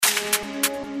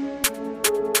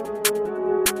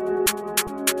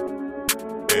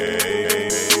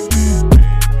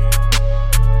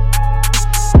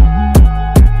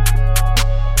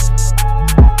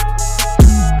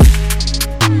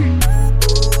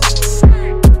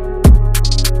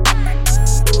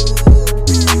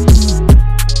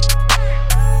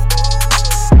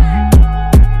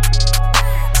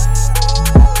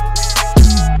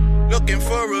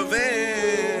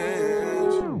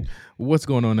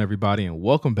going on, everybody, and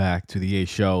welcome back to the A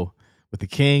Show with the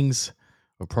Kings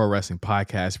of Pro Wrestling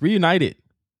Podcast Reunited.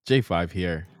 J5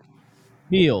 here.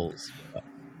 Meelz.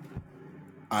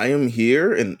 I am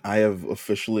here, and I have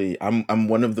officially. I'm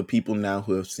one of the people now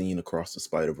who have seen Across the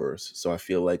Spider-Verse, so I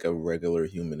feel like a regular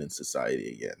human in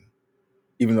society again.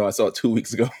 Even though I saw it 2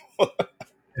 weeks ago,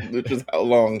 which is how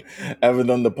long I haven't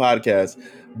done the podcast.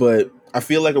 But I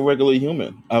feel like a regular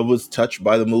human. I was touched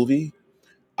by the movie.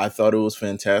 I thought it was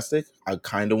fantastic. I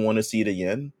kind of want to see it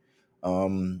again.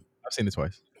 I've seen it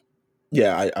twice.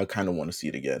 Yeah, I kind of want to see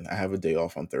it again. I have a day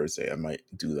off on Thursday. I might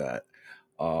do that.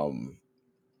 And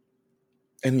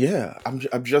yeah,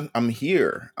 I'm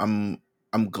here. I'm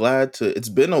glad to. It's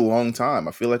been a long time.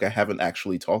 I feel like I haven't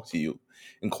actually talked to you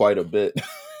in quite a bit,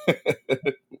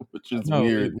 which is No,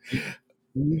 weird.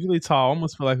 we usually talk. I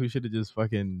almost feel like we should have just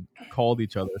fucking called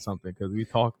each other or something because we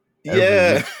talk every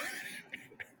Yeah. week.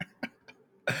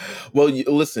 Well,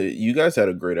 listen, you guys had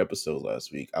a great episode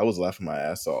last week. I was laughing my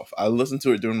ass off. I listened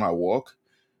to it during my walk,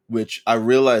 which I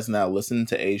realize now listening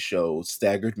to a show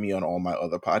staggered me on all my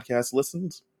other podcast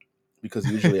listens. Because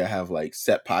usually I have like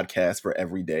set podcasts for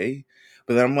every day.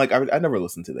 But then I'm like, I never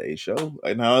listened to the A Show.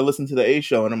 Like, now I listen to the A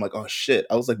Show and I'm like, oh shit,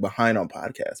 I was like behind on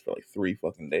podcasts for like 3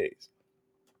 fucking days.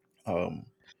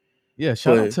 Yeah,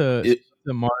 shout out to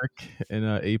Mark and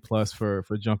A Plus for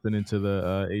jumping into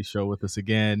the A Show with us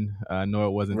again. I know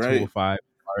it wasn't right. 205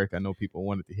 Park. I know people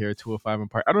wanted to hear 205 in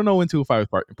Park. I don't know when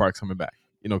 205 Park's coming back.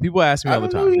 You know, people ask me all the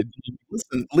time.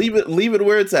 Listen, leave it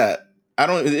where it's at.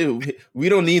 We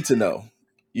don't need to know.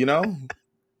 You know,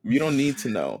 we don't need to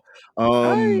know.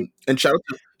 And shout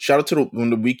out to when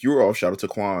the week you were off. Shout out to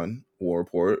Quan War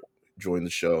Report joined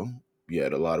the show. We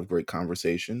had a lot of great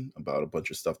conversation about a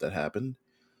bunch of stuff that happened.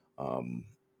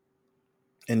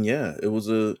 And yeah, it was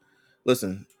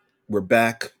listen. We're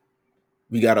back.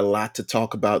 We got a lot to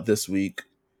talk about this week.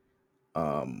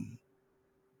 And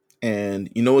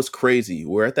you know what's crazy?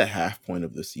 We're at the half point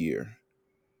of this year.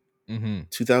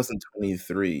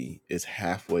 2023 is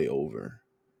halfway over.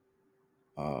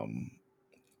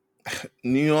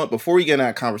 You know what? Before we get in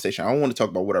that conversation, I want to talk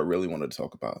about what I really wanted to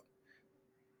talk about.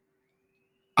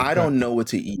 I don't know what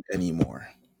to eat anymore.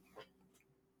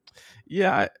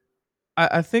 Yeah,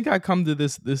 I think I come to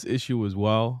this issue as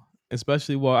well.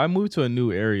 Especially, well, I moved to a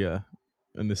new area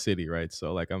in the city, right?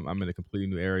 So like I'm in a completely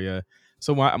new area.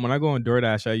 So when I go on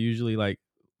DoorDash, I usually like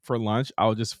for lunch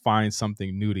I'll just find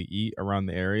something new to eat around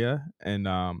the area, and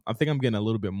I think I'm getting a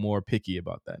little bit more picky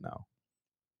about that now.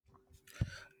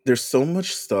 There's so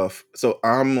much stuff. So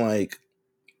I'm like,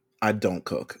 I don't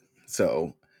cook.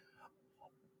 So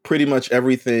pretty much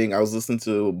everything. I was listening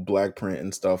to Black Print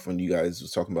and stuff when you guys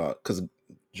was talking about, because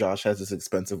Josh has this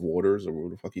expensive waters or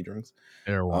what the fuck he drinks.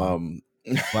 Erewhon.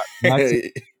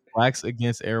 Blacks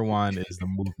against Erewhon is the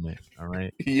movement. All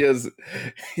right. He has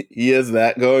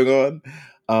that going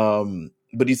on.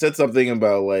 But he said something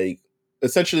about like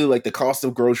essentially like the cost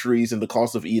of groceries and the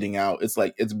cost of eating out. It's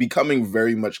like it's becoming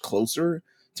very much closer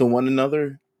to one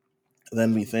another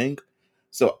than we think.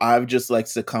 So I've just like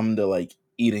succumbed to like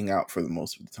eating out for the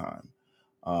most of the time.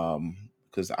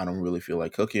 Because I don't really feel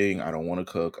like cooking. I don't want to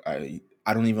cook. I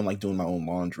don't even like doing my own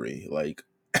laundry. Like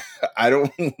I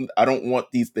don't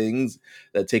want these things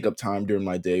that take up time during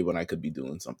my day when I could be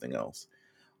doing something else.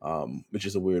 Which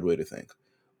is a weird way to think.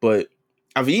 But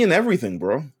I've eaten everything,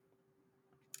 bro.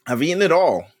 I've eaten it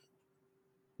all.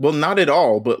 Well, not at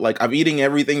all, but like I've eaten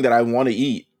everything that I want to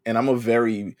eat. And I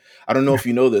don't know if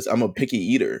you know this, I'm a picky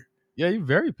eater. Yeah, you're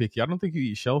very picky. I don't think you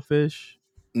eat shellfish.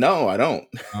 No, I don't.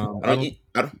 I don't like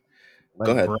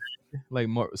go ahead. Bread, like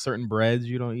more certain breads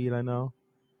you don't eat, I know.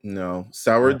 No,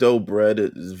 sourdough bread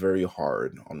is very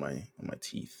hard on my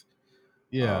teeth.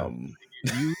 Yeah,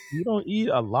 you don't eat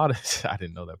a lot of. I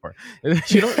didn't know that part.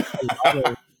 You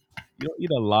don't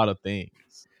eat a lot of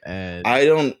things, and I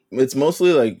don't. It's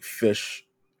mostly like fish,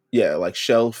 yeah, like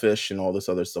shellfish and all this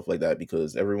other stuff like that.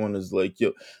 Because everyone is like,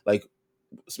 like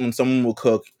when someone will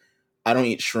cook, I don't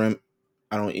eat shrimp.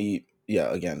 I don't eat.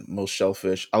 Yeah, again, most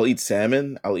shellfish. I'll eat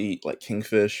salmon. I'll eat like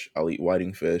kingfish. I'll eat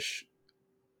whiting fish.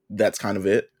 That's kind of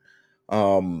it.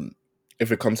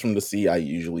 If it comes from the sea, I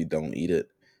usually don't eat it.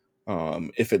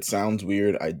 If it sounds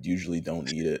weird, I usually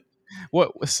don't eat it.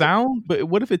 What sound? But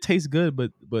what if it tastes good,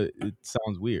 but it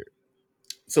sounds weird?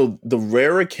 So the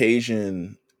rare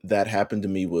occasion that happened to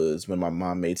me was when my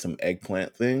mom made some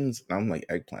eggplant things. And I'm like,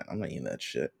 eggplant? I'm not eating that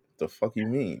shit. The fuck you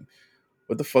mean?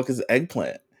 What the fuck is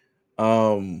eggplant?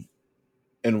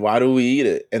 And why do we eat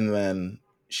it? And then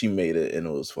she made it and it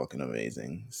was fucking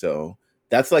amazing. So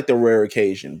that's like the rare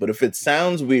occasion. But if it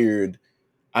sounds weird,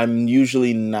 I'm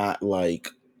usually not like,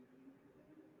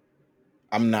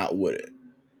 I'm not with it.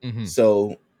 Mm-hmm.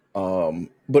 So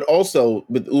But also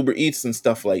with Uber Eats and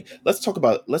stuff, like let's talk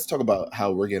about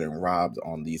how we're getting robbed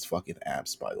on these fucking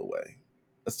apps, by the way.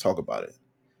 Let's talk about it.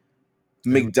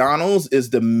 Here we- McDonald's is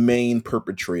the main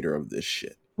perpetrator of this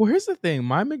shit. Well, here's the thing.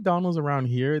 My McDonald's around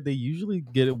here, they usually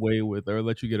get away with or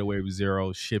let you get away with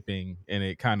zero shipping, and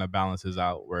it kind of balances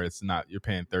out where it's not you're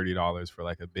paying $30 for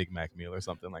like a Big Mac meal or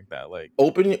something like that. Like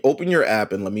Open your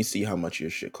app and let me see how much your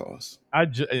shit costs.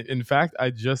 in fact, I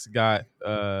just got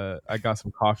I got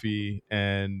some coffee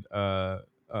and Oh,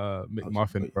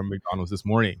 McMuffin wait. from McDonald's this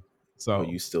morning. Oh, So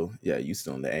you still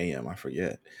in the AM, I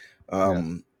forget. yeah,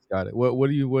 Um got it. What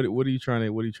are you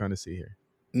trying to see here?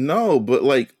 no, but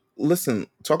like listen,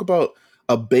 talk about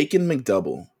a bacon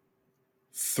McDouble,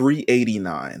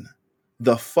 389.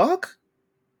 The fuck?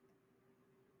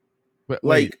 But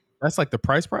wait, Like that's like the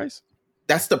price?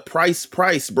 that's the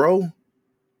price, bro.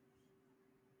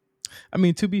 I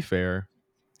mean, to be fair,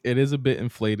 it is a bit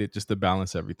inflated just to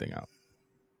balance everything out.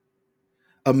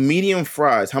 A medium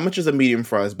fries. How much is a medium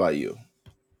fries by you?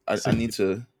 I So, need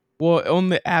to well, on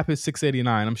the app it's $6.89.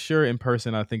 I'm sure in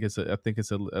person I think it's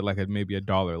like maybe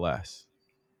 $1 less.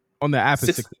 On the app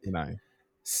it's six $6.89.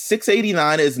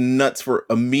 689 is nuts for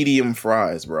a medium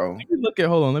fries, bro. Let me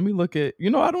look at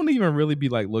I don't even really be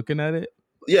like looking at it.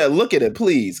 Yeah, look at it,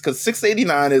 please, because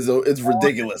 689 is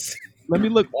ridiculous. Let me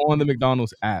look on the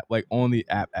McDonald's app, like on the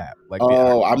app, like the app.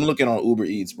 Oh, I'm looking on Uber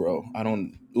Eats, bro. I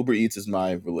don't. Uber Eats is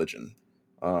my religion.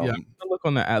 Yeah, I'm Um, gonna look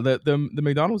on the app. The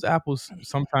McDonald's app will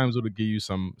sometimes it'll give you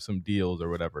some deals or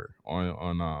whatever on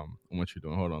what you're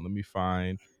doing. Hold on, let me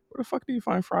find where the fuck do you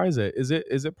find fries at? Is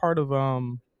it part of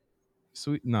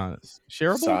sweet nah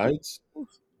shareables? sides?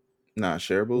 Nah,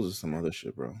 shareables is some other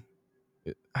shit, bro.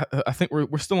 I think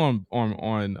we're still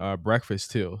on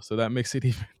breakfast too, so that makes it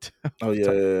even. Oh yeah,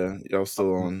 tough. yeah, yeah. Y'all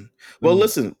still on? Let Well, me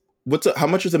listen. How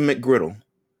much is a McGriddle?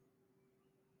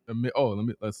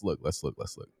 let's look.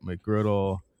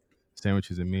 McGriddle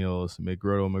sandwiches and meals.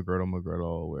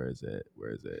 McGriddle. Where is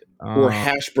it? Or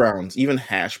hash browns? Even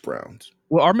hash browns.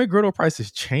 Well, our McGriddle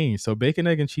prices changed. So bacon,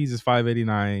 egg, and cheese is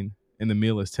 $5.89, and the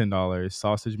meal is $10.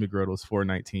 Sausage McGriddle is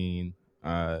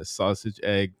 $4.19. Sausage,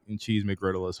 egg, and cheese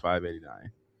McGriddle is $5.89.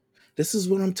 This is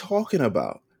what I'm talking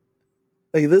about.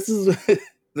 Like this is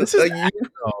This is like you,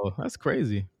 that's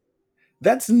crazy.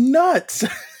 that's nuts.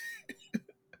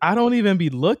 I don't even be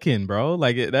looking, bro.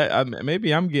 Like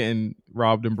maybe I'm getting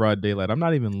robbed in broad daylight. I'm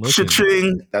not even looking.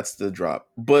 Cha-ching. That's the drop.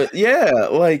 But yeah,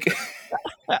 like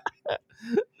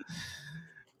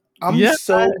I'm Yeah,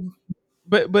 so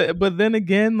but then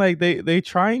again, like they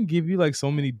try and give you like so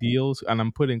many deals, and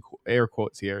I'm putting air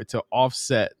quotes here to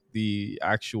offset the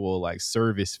actual like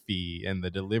service fee and the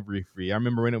delivery fee. I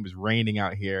remember when it was raining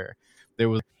out here, there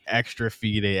was extra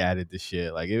fee they added to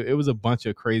shit. Like it was a bunch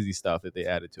of crazy stuff that they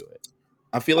added to it.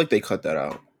 I feel like they cut that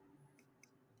out.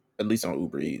 At least on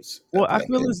Uber Eats Well, at I the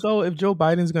feel as end. though if Joe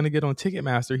Biden's going to get on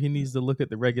Ticketmaster, he needs to look at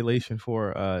the regulation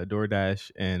for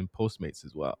DoorDash and Postmates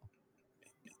as well,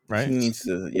 He right? needs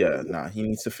to, yeah, nah, he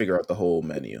needs to figure out the whole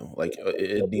menu. Like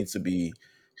it needs to be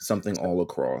something all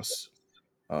across,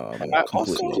 I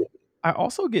completely. also I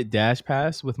also get Dash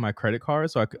Pass with my credit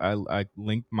card, so I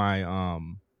link my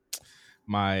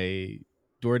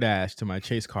DoorDash to my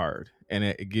Chase card, and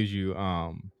it gives you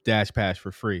Dash Pass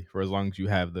for free for as long as you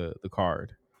have the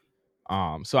card.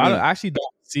 So I I mean, actually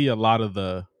don't see a lot of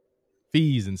the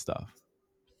fees and stuff.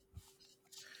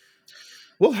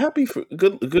 well, happy for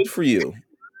good for you.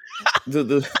 The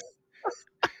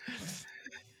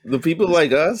the people Listen,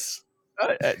 like us,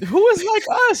 who is like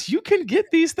us? You can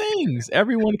get these things.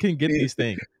 Everyone can get these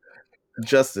things.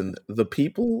 Justin, the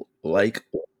people like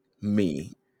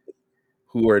me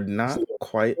who are We not still,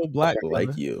 quite still black, like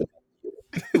brother. you.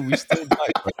 We still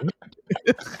black, brother.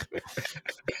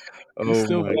 We Oh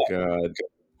still my black, god.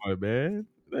 man.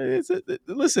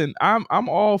 Listen, I'm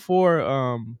all for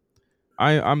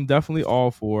I'm definitely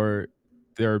all for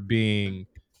there being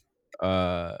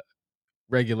uh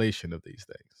regulation of these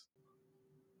things.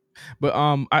 But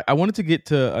I wanted to get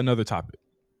to another topic.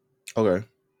 Okay.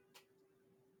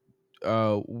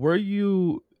 Were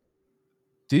you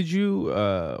did you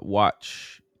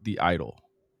watch The Idol?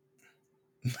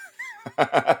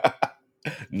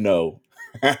 No.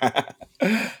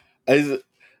 I,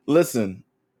 listen,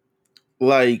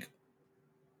 like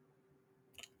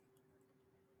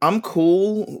I'm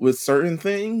cool with certain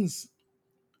things,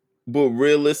 but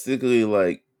realistically,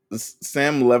 like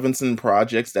Sam Levinson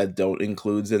projects that don't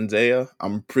include Zendaya,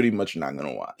 I'm pretty much not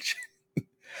gonna watch.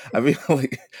 I feel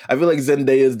like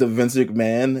Zendaya is the Vince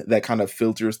McMahon that kind of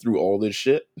filters through all this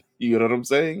shit. You know what I'm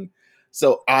saying?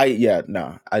 So I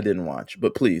didn't watch.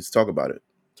 But please talk about it.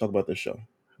 Talk about this show.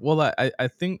 Well, I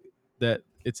think that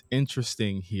it's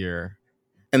interesting here.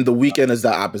 And The Weeknd is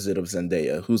the opposite of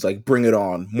Zendaya, who's like, bring it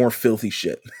on, more filthy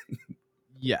shit.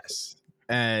 Yes,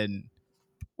 and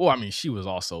well, I mean, she was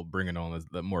also bringing on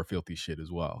the more filthy shit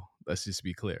as well. Let's just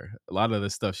be clear. A lot of the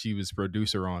stuff she was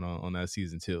producer on that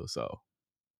season too. So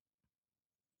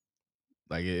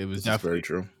like it was This is very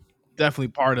true. definitely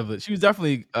part of it. She was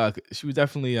definitely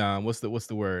what's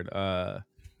the word?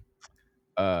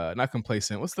 Not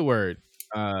complacent. What's the word?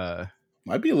 Uh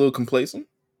Might be a little complacent.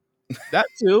 that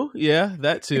too. Yeah,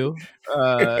 that too.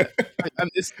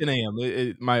 It's 10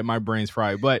 a.m. My brain's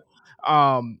fried, but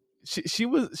she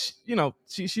was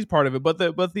she's part of it. But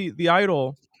the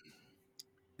idol,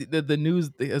 the news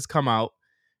that has come out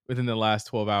within the last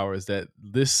 12 hours that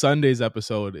this Sunday's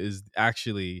episode is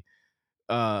actually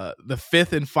the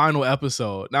fifth and final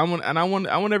episode. Now I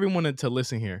want everyone to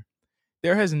listen here.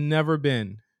 There has never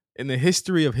been in the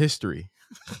history of history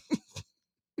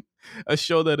a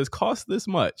show that has cost this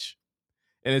much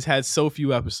and has had so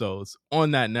few episodes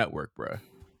on that network, bruh.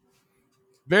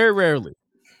 Very rarely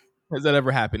has that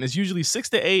ever happened. It's usually 6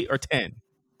 to 8 or 10.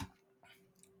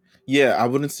 Yeah, I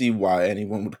wouldn't see why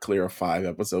anyone would clear a 5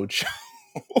 episode show.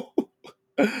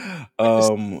 Like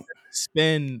um,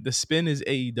 the spin is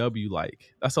AEW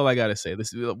like. That's all I gotta say.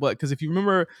 This is but because if you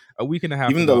remember a week and a half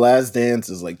even The ago, Last Dance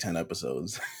is like 10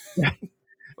 episodes.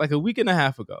 like a week and a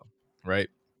half ago, right?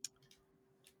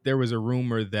 There was a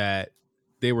rumor that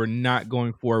they were not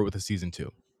going forward with a season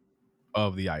 2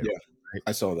 of The Idol, Yeah, right?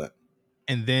 I saw that.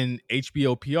 And then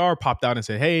HBO PR popped out and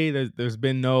said, "Hey, there's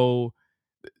been no,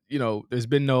 there's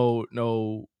been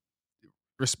no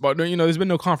response. There's been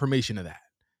no confirmation of that."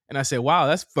 And I said, "Wow,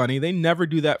 that's funny. They never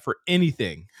do that for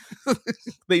anything.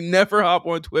 They never hop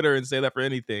on Twitter and say that for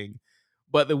anything.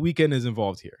 But The Weeknd is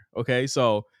involved here. Okay,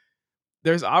 so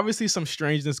there's obviously some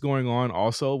strangeness going on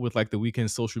also with like The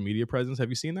Weeknd's social media presence. Have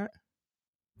you seen that?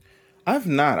 I've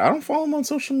not. I don't follow him on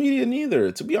social media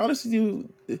neither. To be honest with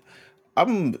you,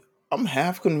 I'm I'm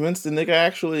half convinced the nigga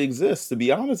actually exists. To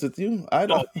be honest with you, I Oh,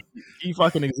 don't. he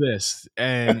fucking exists,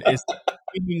 and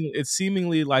it's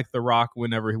seemingly like The Rock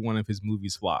whenever one of his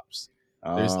movies flops.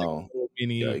 There's like Oh, so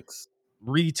many yikes!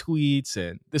 retweets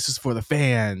and this is for the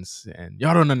fans and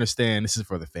y'all don't understand this is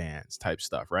for the fans type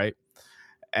stuff, right?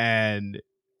 And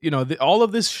all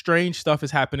of this strange stuff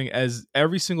is happening as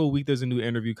every single week there's a new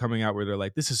interview coming out where they're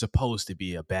like, this is supposed to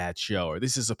be a bad show or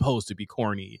this is supposed to be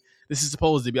corny. This is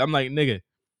supposed to be. I'm like, nigga,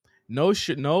 no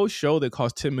show that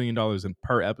costs $10 million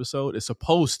per episode is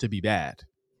supposed to be bad.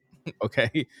 Okay,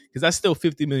 because that's still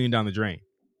 50 million down the drain,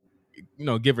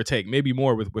 give or take, maybe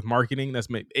more with marketing. That's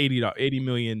maybe 80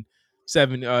 million,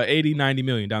 80 90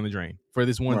 million down the drain for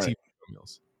this one Right. TV show,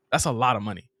 Meelz. That's a lot of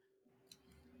money.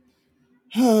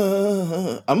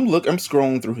 I'm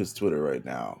scrolling through his Twitter right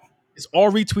now. It's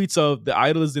all retweets of The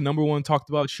Idol is the number one talked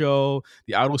about show.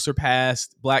 The Idol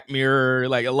surpassed Black Mirror,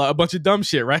 like a bunch of dumb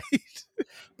shit, right?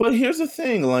 But here's the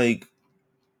thing, like,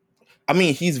 I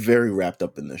mean, he's very wrapped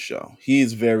up in this show.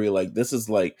 He's very like, this is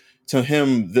like, to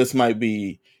him, this might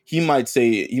be, he might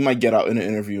get out in an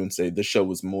interview and say this show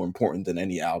was more important than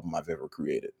any album I've ever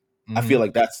created. Mm-hmm. I feel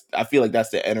like that's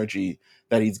the energy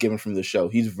that he's given from the show.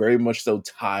 He's very much so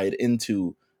tied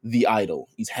into the Idol.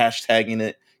 He's hashtagging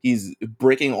it. He's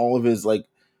breaking all of his like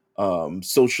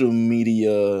social media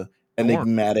Norm.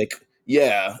 enigmatic,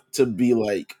 to be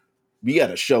like, we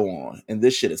got a show on and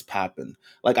this shit is popping.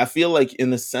 Like, I feel like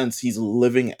in a sense he's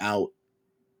living out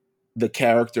the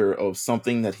character of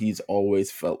something that he's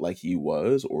always felt like he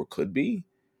was or could be.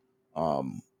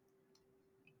 Um,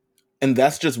 and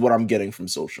that's just what I'm getting from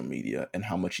social media and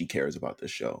how much he cares about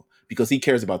this show, because he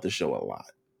cares about this show a lot.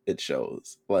 It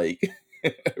shows, like,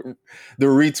 the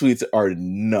retweets are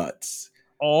nuts.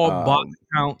 All bot Um,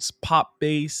 accounts, pop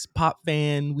base, pop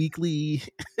fan, weekly,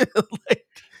 like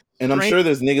and I'm strange. sure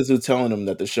there's niggas who telling him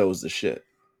that the show is the shit.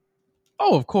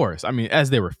 Oh, of course. I mean, as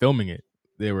they were filming it,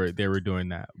 they were doing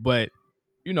that. But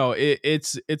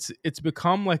it's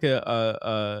become like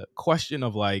a question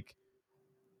of like,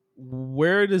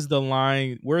 where's the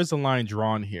line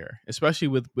drawn here, especially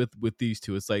with these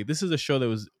two. It's like, this is a show that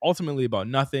was ultimately about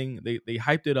nothing. They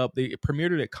hyped it up, they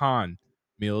premiered it at Con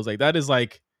Meals, like that is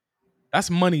like, that's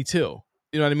money too,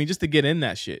 you know what I mean, just to get in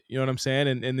that shit, you know what I'm saying,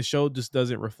 and the show just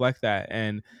doesn't reflect that.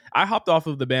 And I hopped off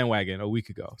of the bandwagon a week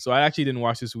ago, so I actually didn't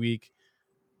watch this week.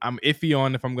 I'm iffy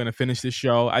on if I'm going to finish this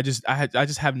show. I just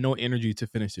have no energy to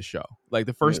finish the show. Like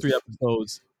the first 3 Yes.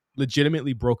 episodes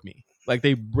legitimately broke me. Like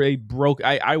they broke.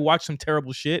 I watched some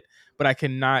terrible shit, but I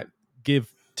cannot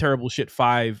give terrible shit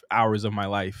 5 hours of my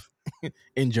life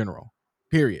in general.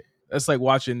 Period. That's like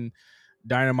watching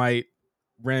Dynamite,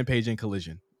 Rampage, and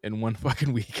Collision in one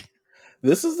fucking week.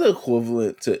 This is the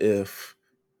equivalent to if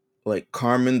like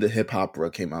Carmen the Hip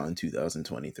Opera came out in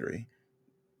 2023.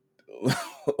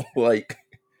 Like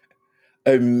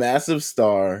a massive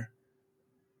star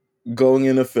going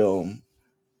in a film,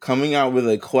 coming out with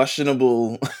a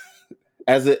questionable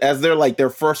as their like their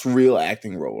first real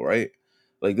acting role, right?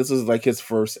 Like this is like his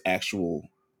first actual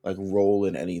like role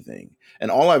in anything.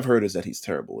 And all I've heard is that he's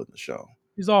terrible in the show.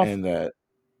 He's awful. And that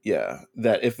yeah,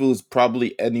 that if it was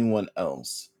probably anyone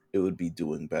else, it would be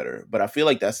doing better. But I feel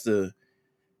like that's the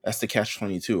catch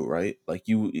 22, right? Like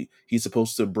he's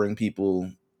supposed to bring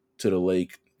people to the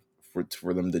lake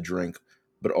for them to drink,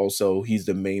 but also he's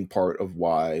the main part of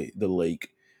why the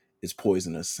lake is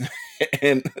poisonous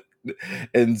and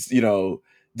you know,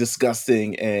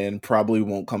 disgusting and probably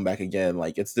won't come back again.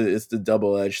 Like it's the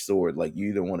double-edged sword. Like you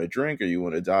either want to drink or you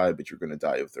want to die, but you're going to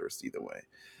die of thirst either way.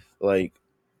 Like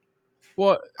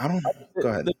Well, I don't the, go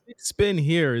ahead. the big spin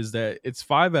here is that it's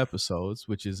 5 episodes,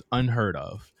 which is unheard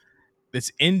of.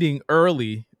 It's ending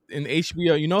early in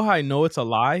HBO. You know how I know it's a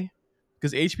lie?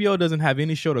 Because HBO doesn't have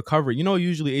any show to cover it. You know,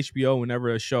 usually HBO,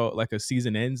 whenever a show like a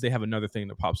season ends, they have another thing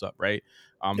that pops up, right?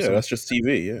 Yeah, So that's just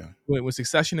TV, yeah. when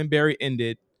Succession and Barry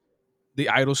ended, The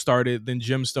Idol started, then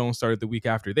Gemstone started the week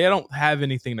after. They don't have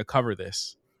anything to cover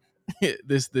this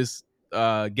this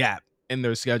gap in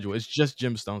their schedule. It's just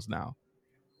Gemstones now.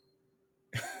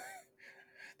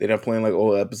 They're not playing like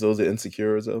old episodes of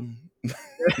Insecure or something.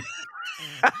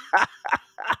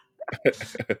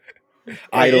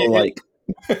 Idol It, like.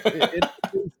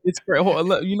 it's great.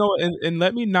 You know, and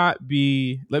let me not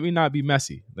be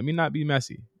messy. Let me not be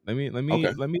messy. Okay. Let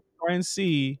me try and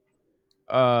see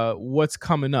what's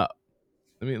coming up.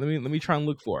 Let me try and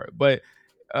look for it. But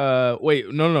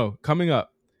wait, no, coming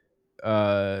up.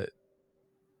 Uh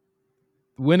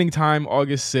Winning Time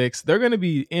August 6th. They're going to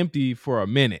be empty for a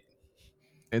minute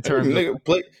in Hey, terms of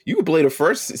nigga, you could play the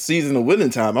first season of Winning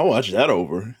Time. I watched that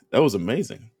over. That was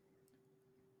amazing.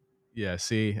 yeah,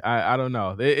 see, I don't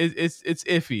know. It's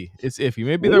iffy. It's iffy.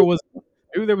 What is,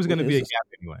 Maybe there was going what to be is a this? gap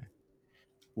anyway.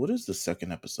 What is the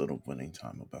second episode of Winning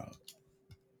Time about?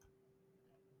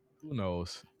 Who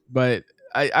knows? But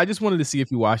I just wanted to see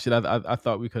if you watched it. I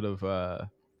thought we could have had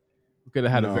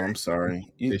a No, very I'm sorry.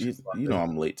 conversation about You know this.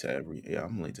 I'm late to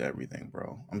I'm late to everything,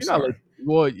 bro. I'm You're not late. sorry.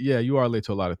 Well, yeah, you are late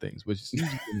to a lot of things, which is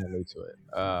usually you're not late to it.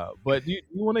 But do you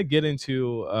want to get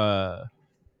into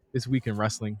this week in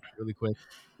wrestling really quick?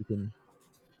 We can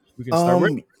we can start. Where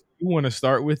Um, do you want to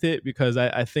start with it? Because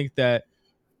I think that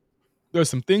there's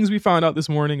some things we found out this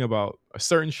morning about a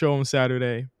certain show on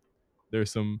Saturday. There's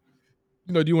some,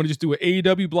 do you want to just do an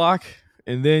AEW block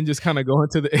and then just kind of go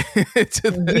into the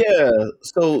into the yeah.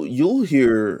 So you'll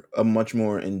hear a much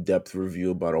more in-depth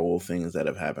review about all things that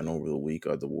have happened over the week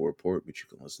of the War Report, which you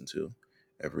can listen to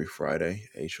every Friday,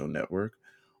 A Show Network.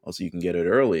 Also, you can get it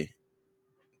early,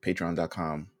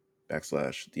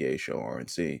 patreon.com/the A Show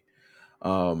RNC.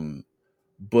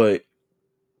 But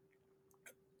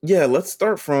yeah, let's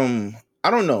start from I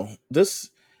don't know. This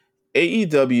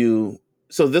AEW,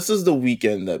 so this is the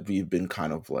weekend that we've been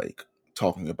kind of like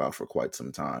talking about for quite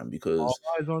some time all because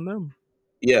eyes on them.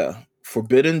 yeah,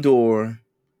 Forbidden Door,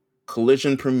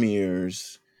 Collision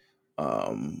premieres,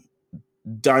 um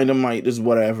Dynamite is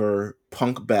whatever,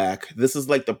 Punk back. This is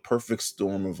like the perfect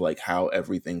storm of like how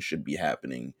everything should be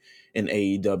happening in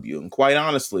AEW. And quite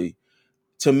honestly,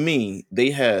 to me, they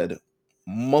had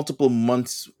multiple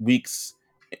months, weeks.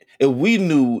 If we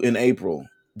knew in April,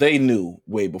 they knew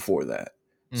way before that.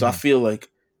 So I Mm-hmm. feel like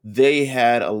they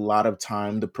had a lot of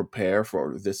time to prepare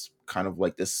for this kind of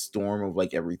like this storm of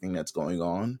like everything that's going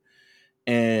on.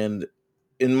 And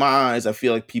in my eyes, I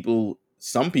feel like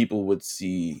some people would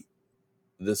see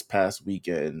this past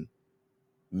weekend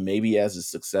maybe as a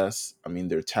success. I mean,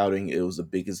 they're touting it was the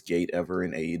biggest gate ever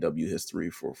in AEW history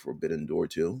for Forbidden Door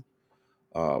 2.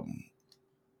 Um,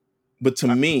 but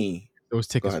to me, Those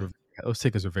go tickets ahead. were those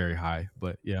tickets are very high,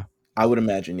 but yeah. I would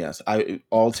imagine yes.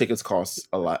 All tickets cost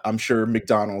a lot. I'm sure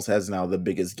McDonald's has now the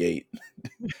biggest gate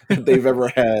that they've ever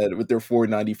had with their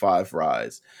 4.95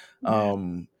 rise. Yeah.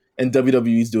 And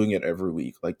WWE is doing it every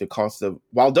week. Like the cost of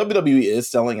while WWE is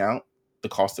selling out, the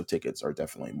cost of tickets are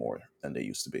definitely more than they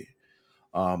used to be.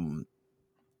 Um,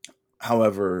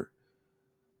 However,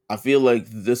 I feel like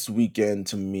this weekend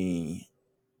to me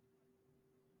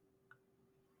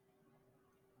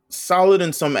solid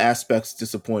in some aspects,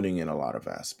 disappointing in a lot of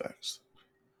aspects.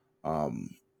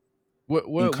 Um, What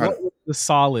in what kind what of were the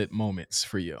solid moments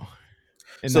for you?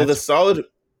 And so the solid.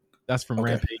 that's from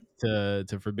Okay, Rampage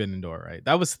to Forbidden Door, right?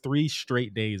 That was 3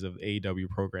 straight days of AEW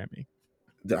programming.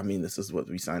 I mean, this is what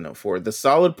we signed up for. The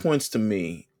solid points to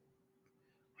me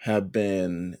have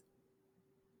been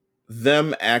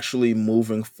them actually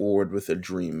moving forward with a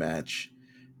dream match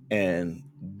and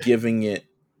giving it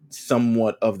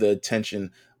somewhat of the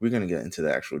attention. We're gonna get into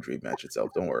the actual dream match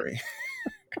itself, don't worry.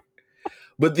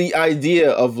 But the idea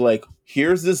of like,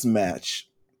 here's this match,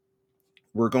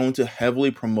 we're going to heavily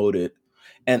promote it,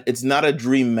 and it's not a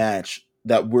dream match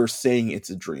that we're saying it's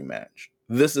a dream match.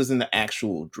 This is an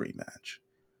actual dream match.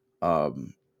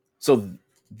 Um, so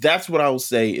that's what I will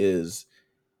say is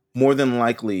more than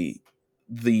likely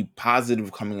the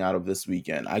positive coming out of this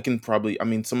weekend. I can probably, I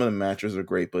mean, some of the matches are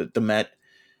great, but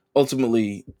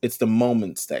ultimately it's the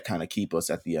moments that kind of keep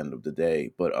us at the end of the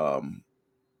day. But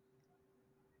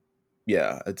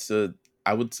yeah,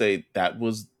 I would say that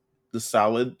was the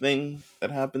solid thing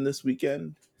that happened this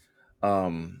weekend.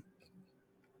 Um,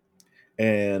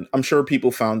 and I'm sure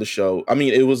people found the show. I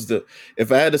mean, it was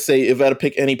if I had to say, if I had to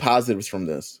pick any positives from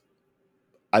this,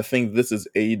 I think this is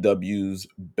AEW's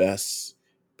best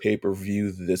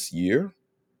pay-per-view this year.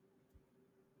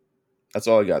 That's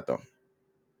all I got though.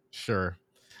 Sure.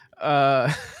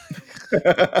 Uh,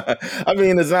 I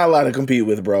mean, there's not a lot to compete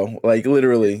with, bro. Like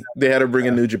literally, they had to bring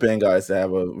in New Japan guys to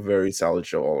have a very solid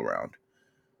show all around.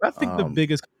 I think the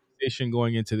biggest conversation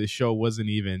going into the show wasn't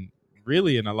even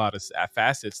really in a lot of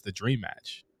facets the dream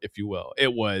match, if you will.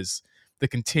 It was the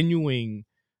continuing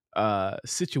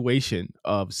situation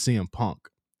of CM Punk,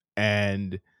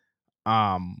 and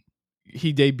um,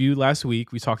 he debuted last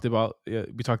week. We talked about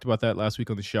that last week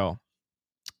on the show,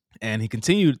 and he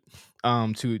continued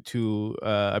to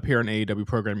appear on AEW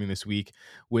programming this week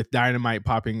with Dynamite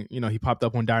popping. You know, he popped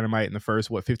up on Dynamite in the first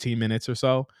 15 minutes or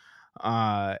so,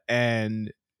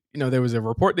 and you know there was a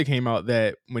report that came out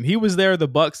that when he was there, the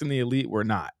Bucks and the Elite were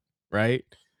not, right,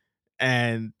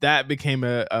 and that became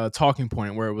a talking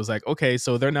point where it was like, okay,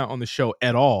 so they're not on the show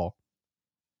at all,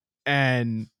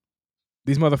 and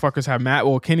these motherfuckers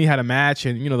have Kenny had a match,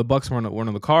 and you know the Bucks weren't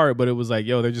on the card, but it was like,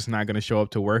 yo, they're just not going to show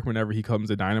up to work whenever he comes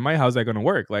to Dynamite. How's that going to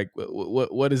work? Like,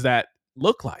 what does that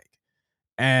look like?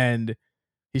 And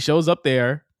he shows up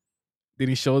there. Then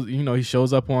he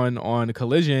shows up on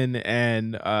Collision,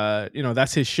 and you know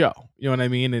that's his show. You know what I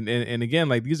mean? And again,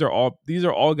 like these are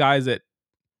all guys that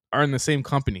are in the same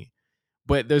company.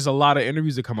 But there's a lot of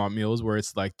interviews that come out, Meelz, where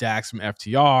it's like Dax from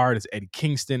FTR, there's Eddie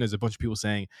Kingston, there's a bunch of people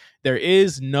saying there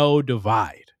is no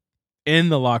divide in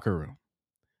the locker room.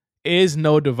 Is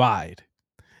no divide.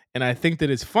 And I think that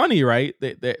it's funny, right?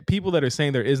 That people that are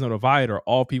saying there is no divide are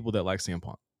all people that like CM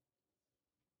Punk.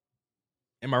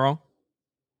 Am I wrong?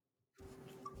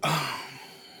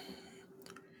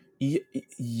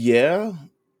 Yeah,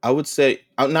 I would say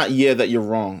not yeah that you're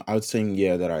wrong. I would say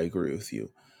yeah that I agree with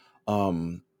you.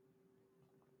 Um,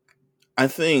 I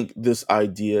think this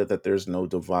idea that there's no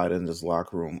divide in this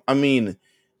locker room. I mean,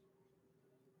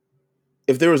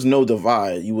 if there was no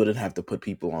divide, you wouldn't have to put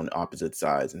people on opposite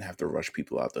sides and have to rush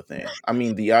people out the thing. I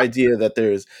mean, the idea that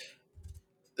there's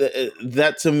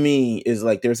that to me is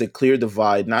like there's a clear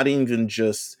divide, not even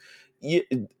just.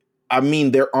 I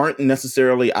mean, there aren't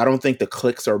necessarily. I don't think the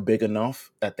cliques are big enough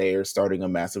that they are starting a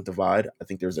massive divide. I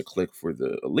think there's a clique for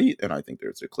the Elite, and I think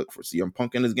there's a clique for CM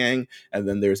Punk and his gang, and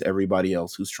then there's everybody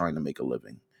else who's trying to make a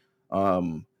living.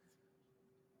 Um,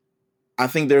 I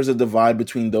think there's a divide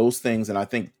between those things, and I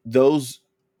think those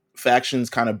factions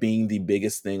kind of being the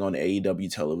biggest thing on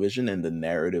AEW television and the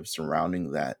narrative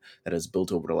surrounding that has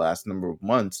built over the last number of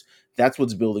months, that's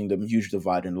what's building the huge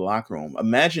divide in the locker room.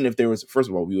 Imagine if there was, first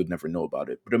of all, we would never know about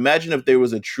it, but imagine if there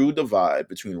was a true divide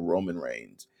between Roman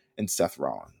Reigns and Seth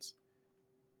Rollins.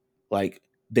 Like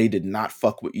they did not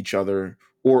fuck with each other,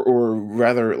 or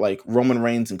rather like Roman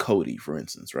Reigns and Cody, for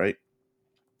instance, right?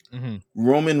 Mm-hmm.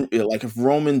 Roman, like if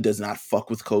Roman does not fuck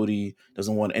with Cody,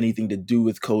 doesn't want anything to do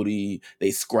with Cody,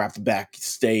 they scrapped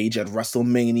backstage at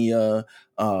WrestleMania.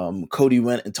 Cody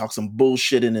went and talked some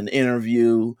bullshit in an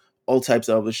interview, all types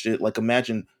of other shit. Like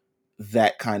imagine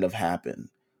that kind of happen.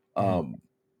 Mm-hmm.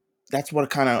 That's what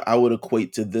kind of I would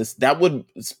equate to this. That would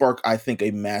spark, I think,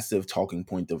 a massive talking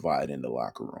point divide in the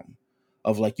locker room.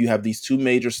 Of like you have these two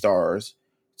major stars,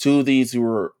 two of these who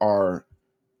are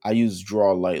I use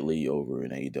draw lightly over in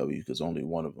AEW because only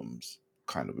one of them's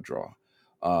kind of a draw.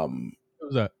 What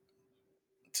was that?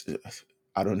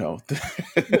 I don't know.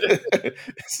 I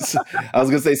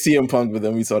was gonna say CM Punk, but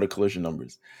then we saw the collision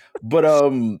numbers. But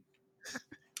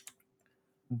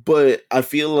but I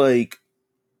feel like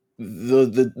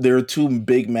there are two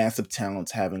big massive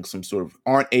talents having some sort of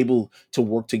aren't able to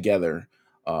work together.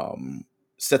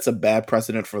 Sets a bad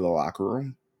precedent for the locker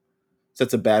room,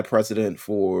 sets a bad precedent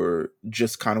for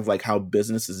just kind of like how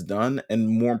business is done, and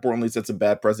more importantly sets a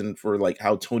bad precedent for like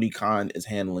how Tony Khan is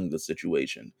handling the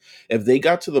situation. If they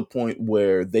got to the point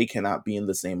where they cannot be in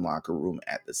the same locker room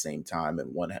at the same time,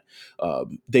 and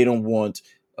they don't want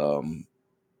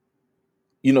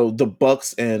the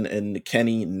Bucks and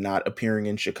Kenny not appearing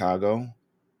in Chicago.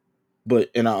 But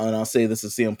and I'll say this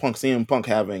is CM Punk. CM Punk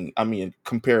having, I mean,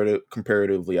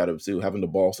 comparatively out of two, having the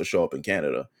balls to show up in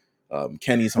Canada,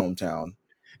 Kenny's hometown,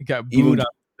 He got booed even out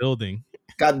of the building.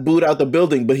 got booed out the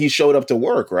building, but he showed up to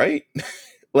work, right? True.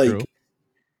 Like,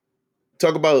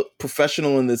 talk about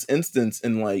professional in this instance,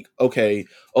 and like, okay,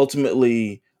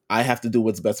 ultimately I have to do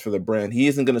what's best for the brand. He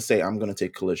isn't going to say I'm going to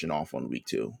take Collision off on week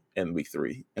 2 and week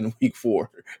 3 and week 4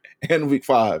 and week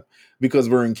 5 because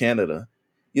we're in Canada.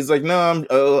 He's like, no,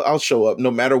 I'll show up no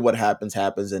matter what happens,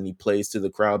 and he plays to the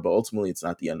crowd. But ultimately, it's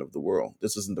not the end of the world.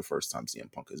 This isn't the first time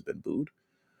CM Punk has been booed.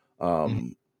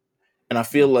 Mhm. And I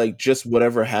feel like just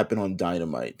whatever happened on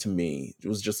Dynamite, to me, it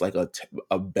was just like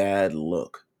a bad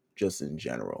look, just in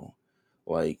general.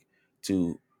 Like,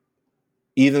 to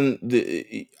even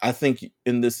I think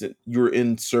in this, you're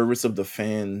in service of the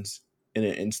fans in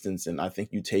an instance, and I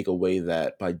think you take away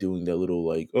that by doing that little,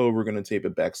 like, oh, we're gonna tape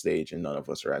it backstage, and none of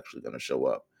us are actually gonna show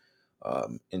up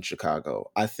in Chicago.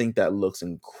 I think that looks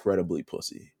incredibly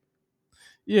pussy.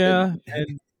 Yeah, And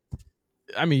and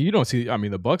I mean, you don't see. I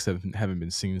mean, the Bucks haven't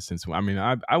been seen since. I mean,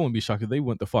 I wouldn't be shocked if they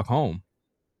went the fuck home.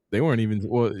 They weren't even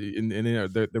well, and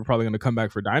they're probably going to come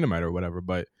back for Dynamite or whatever.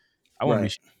 But I wouldn't be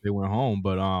right. shocked if they went home.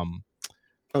 But Oh,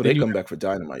 then they you come back for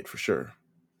Dynamite for sure.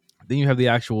 then you have the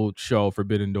actual show,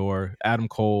 Forbidden Door. Adam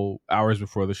Cole, hours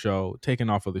before the show, taken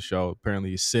off of the show. Apparently,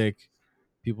 he's sick.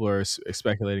 People are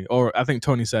speculating, or I think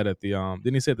Tony said at the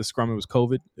didn't he say at the scrum it was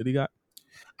COVID that he got?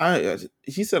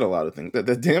 He said a lot of things.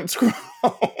 That damn scrum.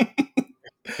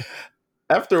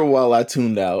 After a while, I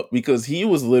tuned out because he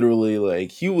was literally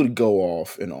like, he would go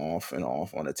off and off and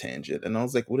off on a tangent, and I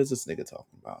was like, "What is this nigga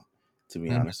talking about?" To be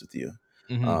Mm-hmm. honest with you,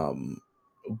 Mm-hmm. um,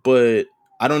 but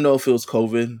I don't know if it was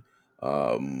COVID.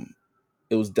 Um,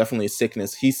 it was definitely a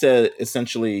sickness. He said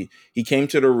essentially he came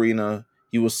to the arena,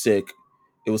 he was sick.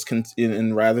 It was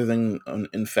and rather than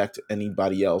infect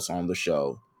anybody else on the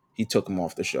show, he took him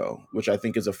off the show, which I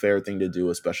think is a fair thing to do,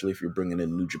 especially if you're bringing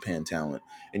in New Japan talent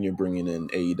and you're bringing in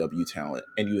AEW talent,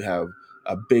 and you have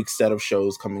a big set of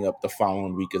shows coming up the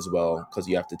following week as well, because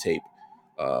you have to tape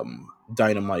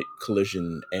Dynamite,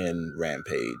 Collision, and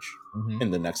Rampage Mm-hmm.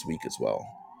 in the next week as well.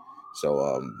 So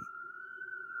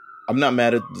I'm not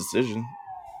mad at the decision.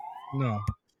 No,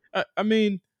 I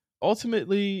mean,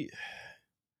 ultimately,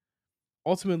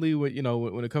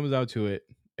 what when it comes down to it,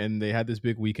 and they had this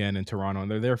big weekend in Toronto,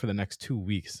 and they're there for the next 2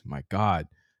 weeks. My God,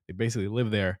 they basically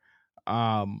live there.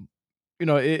 Um,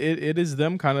 it is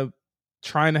them kind of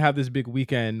trying to have this big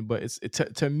weekend, but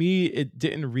to me, it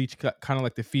didn't reach kind of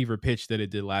like the fever pitch that it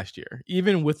did last year.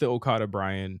 Even with the Okada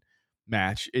Bryan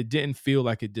match, it didn't feel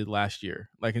like it did last year.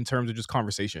 Like in terms of just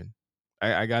conversation,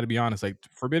 I got to be honest. Like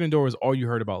Forbidden Door was all you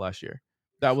heard about last year.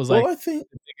 That was Well, like I think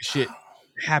the biggest shit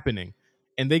happening,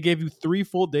 and they gave you 3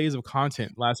 full days of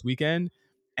content last weekend,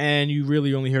 and you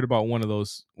really only heard about one of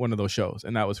those shows,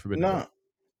 and that was Forbidden Door. no,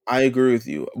 I agree with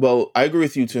you. Well, I agree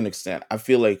with you to an extent. I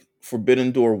feel like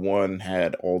Forbidden Door 1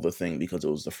 had all the thing because it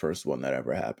was the first one that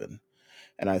ever happened.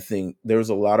 And I think there's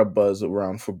a lot of buzz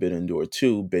around Forbidden Door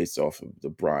 2 based off of the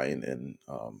Bryan and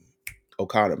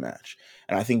Okada match.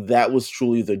 And I think that was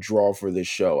truly the draw for this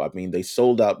show. I mean, they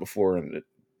sold out before, and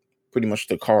pretty much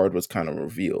the card was kind of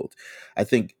revealed. I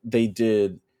think they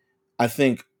did. I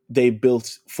think they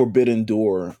built Forbidden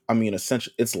Door. I mean,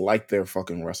 essentially, it's like their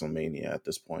fucking WrestleMania at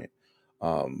this point.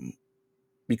 Um,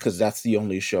 because that's the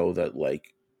only show that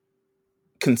like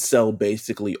can sell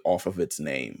basically off of its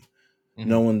name.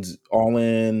 No Mhm. one's All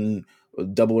In,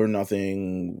 Double or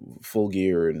Nothing, Full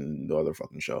Gear, and the other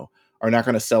fucking show are not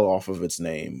going to sell off of its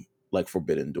name like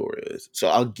Forbidden Door is. So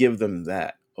I'll give them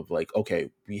that of like, okay,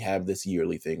 we have this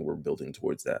yearly thing, we're building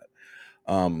towards that.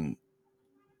 Um,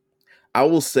 I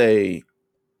will say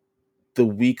the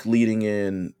week leading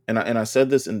in, and I said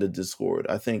this in the Discord,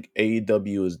 I think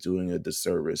AEW is doing a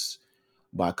disservice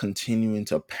by continuing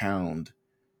to pound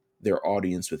their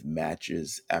audience with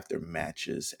matches after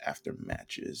matches after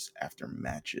matches after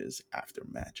matches after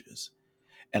matches.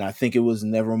 And I think it was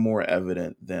never more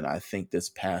evident than I think this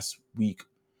past week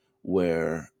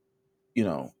where,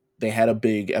 they had a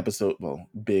big episode, well,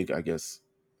 big, I guess,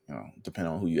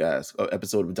 depending on who you ask,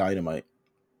 episode of Dynamite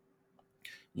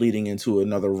leading into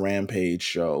another Rampage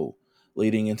show,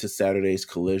 leading into Saturday's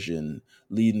Collision,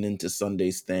 leading into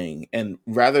Sunday's thing. And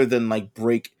rather than like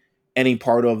break any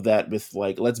part of that with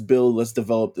like, let's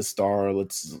develop the star,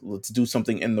 let's do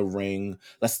something in the ring,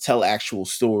 let's tell actual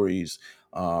stories.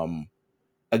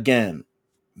 Again,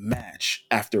 match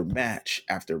after match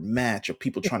after match of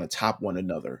people trying to top one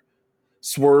another.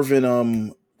 Swerve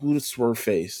and who did Swerve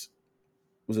face?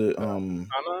 Was it Tana?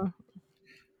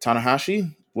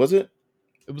 Tanahashi? Was it?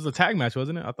 It was a tag match,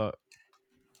 wasn't it? I thought.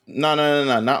 No,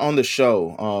 not on the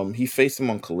show. He faced him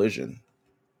on Collision.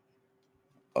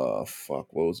 Fuck,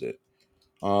 what was it?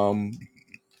 Um,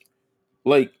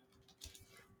 like,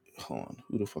 hold on,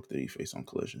 who the fuck did he face on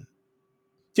Collision?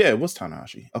 Yeah, it was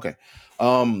Tanahashi. Okay,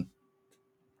 um,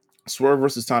 Swerve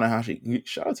versus Tanahashi.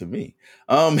 Shout out to me,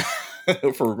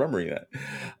 for remembering that.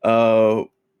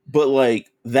 But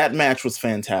like that match was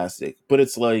fantastic. But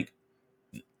it's like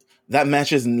that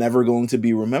match is never going to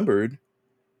be remembered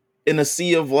in a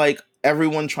sea of like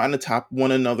everyone trying to top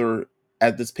one another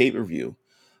at this pay per view.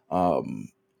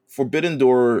 Forbidden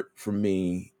Door for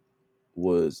me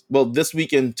was, well, this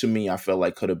weekend to me I felt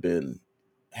like could have been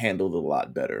handled a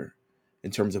lot better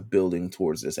in terms of building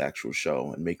towards this actual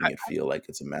show and making it feel like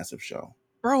it's a massive show.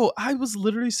 Bro, I was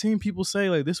literally seeing people say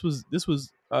like this was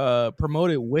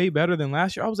promoted way better than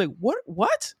last year. I was like,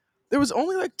 what? There was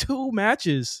only like 2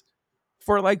 matches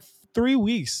for like 3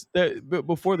 weeks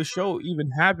before the show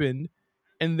even happened,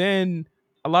 and then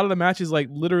a lot of the matches like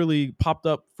literally popped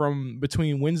up from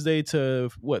between Wednesday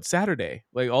to what, Saturday.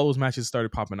 Like all those matches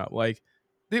started popping up. Like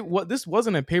this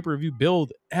wasn't a pay per view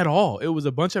build at all. It was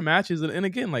a bunch of matches, and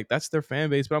again, like that's their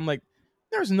fan base. But I'm like,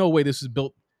 there's no way this was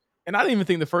built. And I didn't even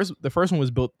think the first one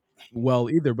was built well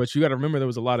either. But you got to remember there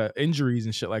was a lot of injuries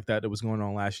and shit like that was going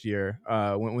on last year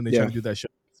when they tried Yeah, to do that show.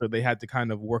 So they had to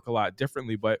kind of work a lot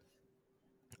differently. But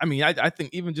I mean, I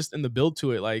think even just in the build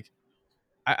to it, like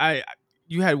I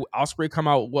you had Ospreay come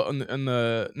out what on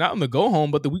the not on the go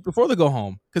home, but the week before the go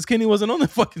home, because Kenny wasn't on the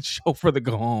fucking show for the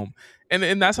go home,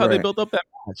 and that's how they right. built up that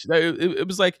match. It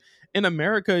was like in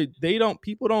America,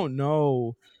 people don't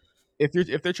know if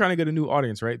they're trying to get a new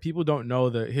audience, right? People don't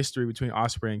know the history between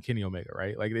Ospreay and Kenny Omega,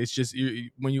 right? Like it's just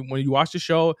when you watch the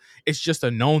show, it's just a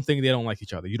known thing they don't like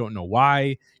each other. You don't know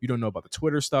why. You don't know about the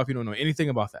Twitter stuff. You don't know anything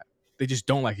about that. They just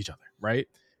don't like each other, right?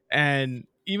 And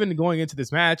even going into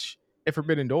this match at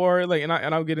Forbidden Door, like, and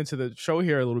I'll get into the show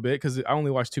here a little bit because I only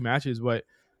watched 2 matches, but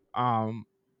um,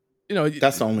 you know,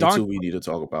 That's the only Don. two we need to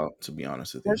talk about, to be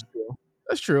honest with you. That's true.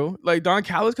 That's true. Like Don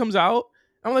Callis comes out.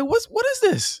 I'm like, what is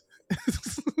this?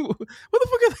 What the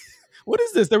fuck? What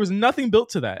is this? There was nothing built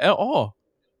to that at all.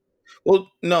 Well,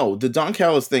 no, the Don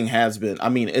Callis thing has been. I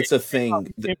mean, it's a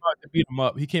thing. He came out to beat him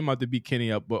up. He came out to beat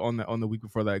Kenny up, but on the week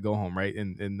before that go home, right?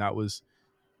 And that was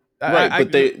Right,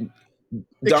 but the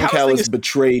Don Callis thing Callis is,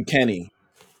 betrayed Kenny.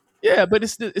 yeah, but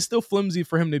it's still flimsy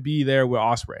for him to be there with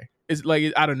Ospreay. It's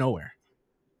like out of nowhere.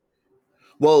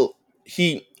 Well,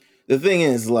 the thing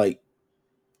is, like,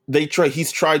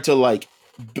 he's tried to like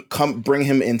come bring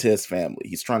him into his family.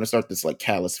 He's trying to start this like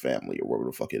Callis family or whatever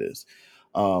the fuck it is.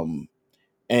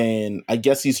 And I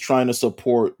guess he's trying to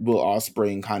support Will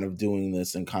Ospreay in kind of doing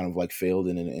this, and kind of like failed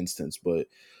in an instance. But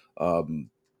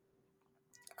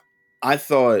I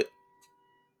thought,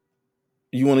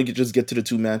 you want to just get to the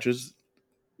 2 matches,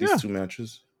 these Yeah, 2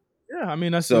 matches. yeah. I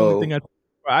mean, that's the only thing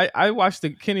So I watched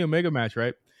the Kenny Omega match,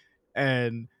 right?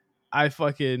 And I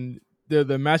fucking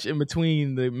the match in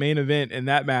between the main event and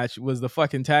that match was the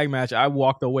fucking tag match. I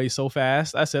walked away so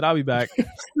fast. I said, I'll be back.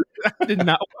 I did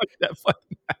not watch that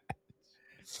fucking.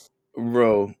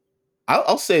 bro,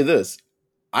 I'll say this.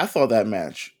 I thought that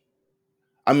match,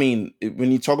 I mean,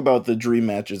 when you talk about the dream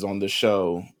matches on the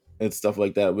show and stuff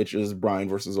like that, which is Bryan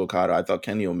versus Okada, I thought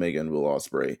Kenny Omega and Will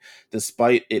Ospreay,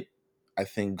 despite it, I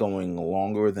think, going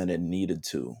longer than it needed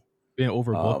to, Being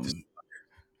overbooked.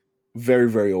 very,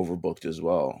 very overbooked as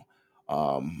well.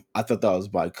 I thought that was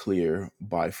by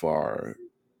far,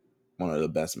 one of the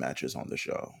best matches on the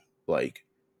show. Like,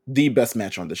 the best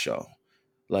match on the show.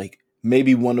 Like,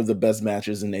 maybe one of the best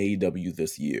matches in AEW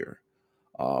this year.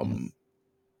 Mhm.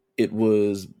 It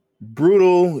was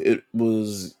brutal. It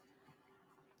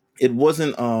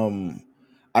wasn't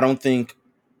I don't think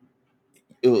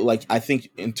like, I think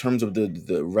in terms of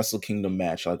the Wrestle Kingdom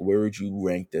match, like, where would you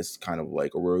rank this kind of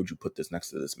like, or where would you put this next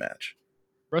to this match?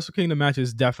 Wrestle Kingdom match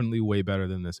is definitely way better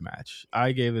than this match.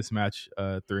 I gave this match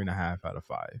 3.5 out of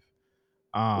 5.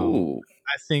 Ooh.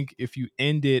 I think if you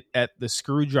end it at the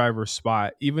screwdriver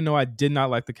spot, even though I did not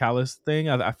like the Callis thing,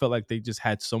 I felt like they just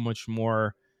had so much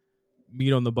more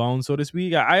meat on the bone, so to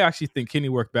speak. I actually think Kenny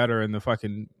worked better in the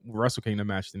fucking Wrestle Kingdom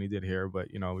match than he did here, but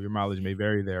your mileage may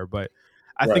vary there. But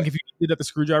I think Right. if you did at the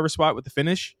screwdriver spot with the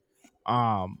finish,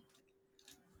 um,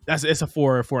 it's a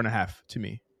 4.5 to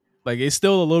me. Like it's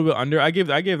still a little bit under. I gave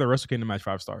the Wrestle Kingdom match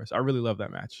 5 stars. I really love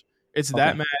that match. It's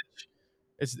that Okay. match.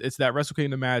 It's that Wrestle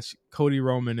Kingdom match. Cody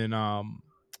Roman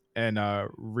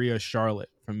and Rhea Charlotte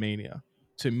from Mania,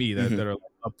 to me, that Hmm. are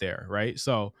up there, right?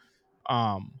 So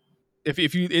um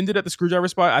if you ended at the screwdriver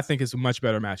spot, I think it's a much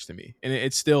better match to me, and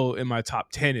it's still in my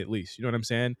top 10 at least. You know what I'm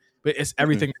saying? But it's Hmm.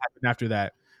 everything that happened after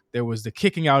that. There was the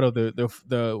kicking out of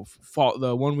the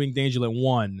one wing danger at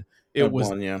one. It At was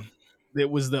one, yeah.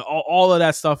 all of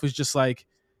that stuff is just like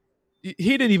he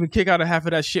didn't even kick out of half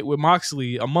of that shit with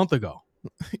Moxley a month ago.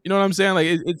 You know what I'm saying?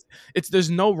 Like it's there's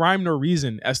no rhyme nor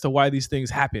reason as to why these things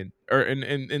happen, or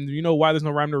and you know why there's no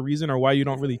rhyme nor reason, or why you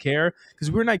don't really care, because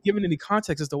we're not given any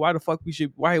context as to why the fuck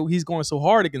why he's going so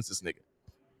hard against this nigga.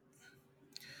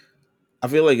 I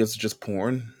feel like it's just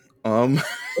porn. Um,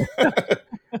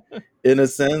 in a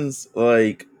sense,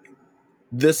 like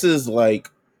this is like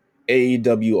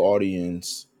AEW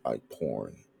audience like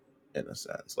porn in a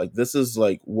sense. Like this is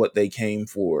like what they came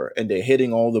for, and they're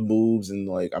hitting all the moves, and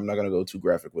like I'm not gonna go too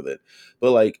graphic with it,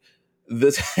 but like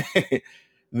this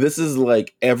this is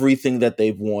like everything that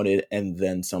they've wanted and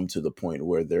then some, to the point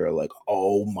where they're like,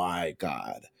 oh my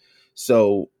god.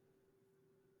 So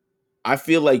I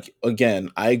feel like, again,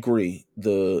 I agree.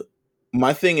 The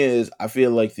My thing is, I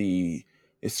feel like the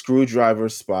screwdriver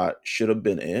spot should have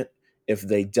been it if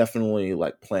they definitely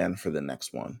like plan for the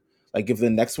next one. Like if the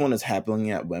next one is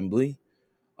happening at Wembley,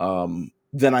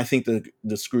 then I think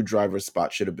the screwdriver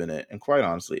spot should have been it. And quite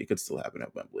honestly, it could still happen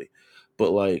at Wembley.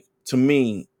 But like to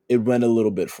me, it went a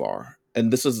little bit far.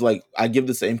 And this is like I give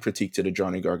the same critique to the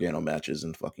Johnny Gargano matches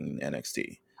in fucking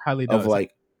NXT. Highly Of does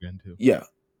like, again too. yeah,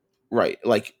 right.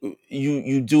 Like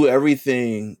you do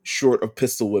everything short of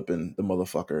pistol whipping the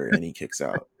motherfucker and he kicks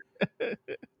out.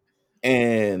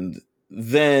 And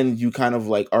then you kind of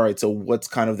like, all right, so what's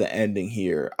kind of the ending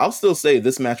here? I'll still say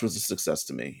this match was a success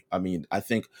to me. I mean, I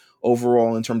think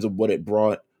overall in terms of what it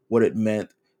brought, what it meant,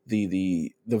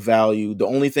 the value. The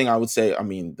only thing I would say, I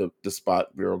mean, the spot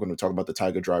we're going to talk about, the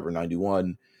Tiger Driver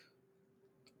 91,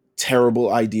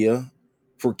 terrible idea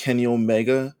for Kenny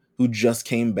Omega, who just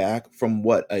came back from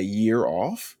what, a year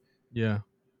off? Yeah.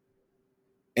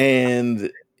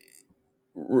 And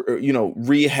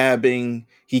rehabbing.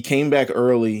 He came back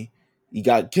early. He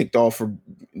got kicked off for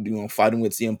fighting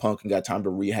with CM Punk and got time to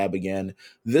rehab again.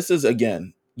 This is,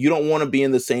 again, you don't want to be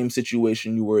in the same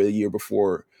situation you were the year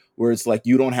before, where it's like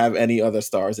you don't have any other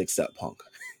stars except Punk.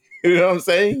 You know what I'm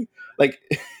saying? Like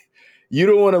you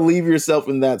don't want to leave yourself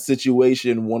in that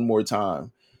situation one more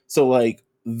time. So like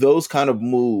those kind of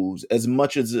moves, as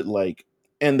much as it like,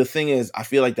 and the thing is, I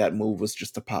feel like that move was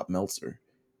just to pop Meltzer.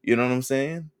 You know what I'm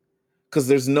saying? Because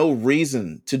there's no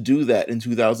reason to do that in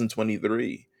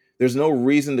 2023. There's no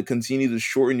reason to continue to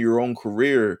shorten your own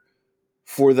career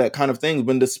for that kind of thing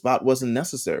when the spot wasn't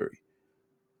necessary.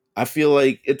 I feel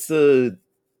like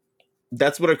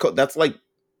that's what I call, that's why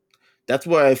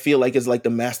I feel like it's like the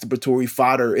masturbatory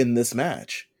fodder in this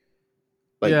match.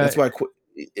 Like Yeah. that's why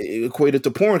it equated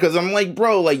to porn, because I'm like,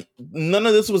 bro, like none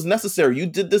of this was necessary. You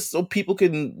did this so people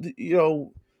can,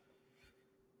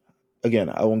 again,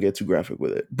 I won't get too graphic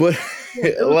with it, but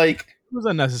like It was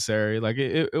unnecessary. Like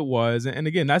it was, and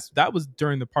again, that was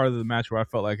during the part of the match where I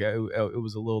felt like it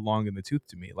was a little long in the tooth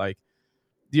to me. Like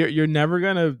you're never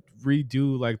gonna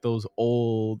redo like those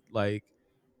old like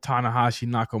Tanahashi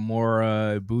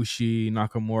Nakamura, Bushi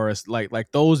Nakamura,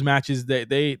 like those matches that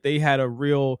they had a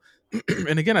real.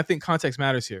 And again, I think context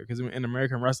matters here, because in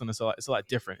American wrestling, it's a lot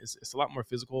different. It's a lot more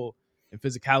physical and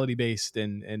physicality based,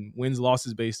 and wins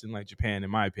losses based in like Japan, in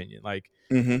my opinion. Like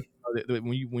mhm.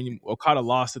 when Okada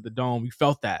lost at the Dome, you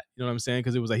felt that. You know what I'm saying?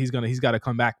 Because it was like he's got to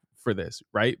come back for this,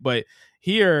 right? But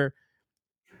here,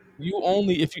 you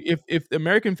only if the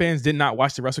American fans did not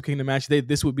watch the Wrestle Kingdom match,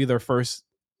 this would be their first.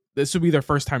 This would be their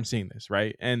first time seeing this,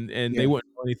 right? And they Yeah.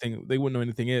 wouldn't know anything. They wouldn't know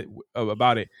anything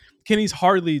about it. Kenny's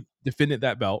hardly defended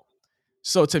that belt,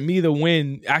 so to me, the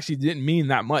win actually didn't mean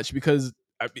that much, because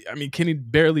I mean, Kenny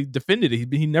barely defended it.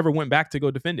 He never went back to go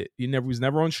defend it. He was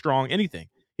never on Strong, anything.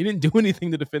 He didn't do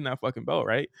anything to defend that fucking belt,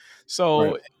 right? Right.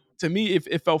 So to me,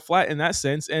 it felt flat in that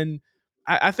sense. And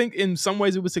I think in some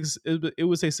ways it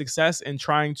was a success in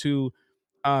trying to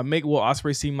make Will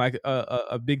Ospreay seem like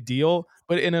a big deal,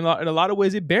 but in a lot of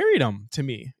ways, it buried him. To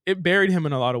me, it buried him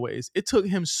in a lot of ways. It took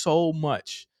him so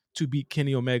much to beat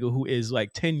Kenny Omega, who is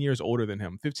like 10 years older than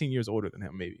him, 15 years older than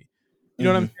him, maybe. You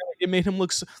know what I'm Mhm. saying? Like, it made him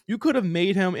look. You could have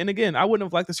made him, and again, I wouldn't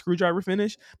have liked the screwdriver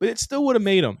finish, but it still would have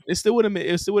made him. It still would have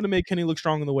made Kenny look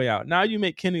strong on the way out. Now you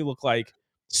make Kenny look like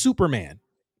Superman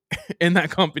in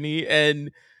that company, and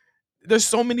there's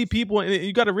so many people, and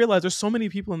you got to realize there's so many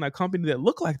people in that company that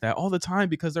look like that all the time,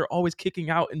 because they're always kicking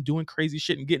out and doing crazy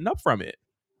shit and getting up from it.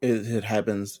 It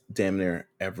happens damn near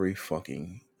every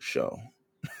fucking show.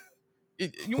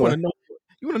 You want to What? know?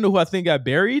 You want to know who I think got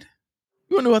buried?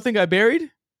 You want to know who I think got buried?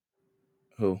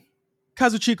 Who?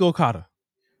 Kazuchika Okada.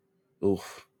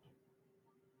 Oof.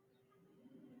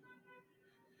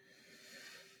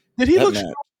 Did he That look match.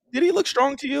 strong? Did he look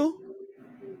strong to you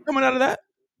coming out of that?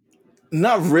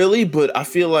 Not really, but I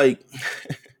feel like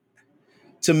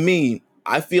to me,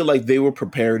 I feel like they were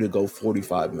prepared to go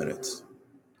 45 minutes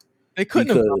They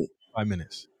couldn't have gone because 5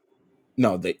 minutes.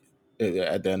 no, they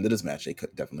at the end of this match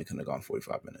definitely couldn't have gone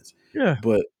 45 minutes. Yeah.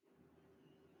 But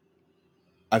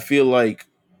I feel like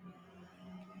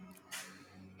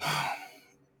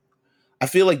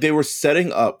they were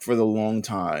setting up for the long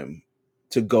time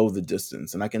to go the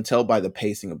distance. And I can tell by the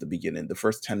pacing of the beginning, the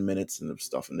first 10 minutes and the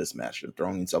stuff in this match, they're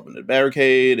throwing himself in the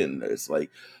barricade and there's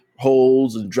like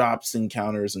holds and drops and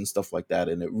counters and stuff like that.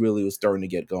 And it really was starting to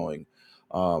get going.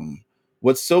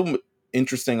 What's so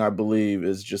interesting, I believe,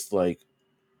 is just like,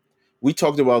 we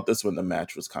talked about this when the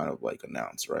match was kind of like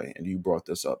announced, right? And you brought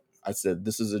this up. I said,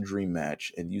 this is a dream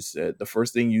match. And you said, the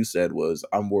first thing you said was,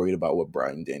 I'm worried about what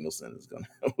Bryan Danielson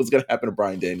what's going to happen to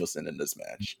Bryan Danielson in this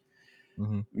match.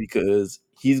 Mm-hmm. Because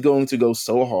he's going to go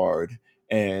so hard.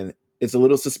 And it's a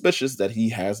little suspicious that he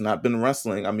has not been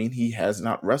wrestling. I mean, he has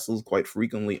not wrestled quite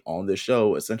frequently on the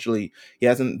show. Essentially, he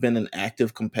hasn't been an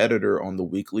active competitor on the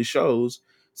weekly shows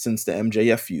since the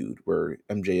MJF feud, where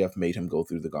MJF made him go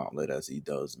through the gauntlet, as he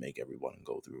does make everyone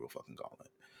go through a fucking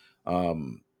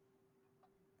gauntlet.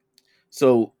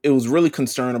 So it was really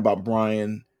concerned about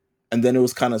Bryan. And then it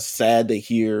was kind of sad to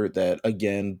hear that,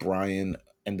 again, Bryan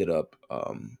ended up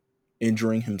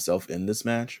injuring himself in this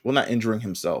match. Well, not injuring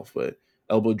himself, but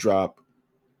elbow drop,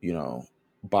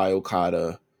 by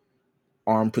Okada,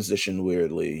 arm position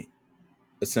weirdly,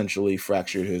 essentially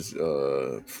fractured his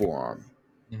forearm.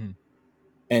 Mm-hmm.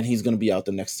 And he's going to be out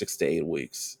the next 6 to 8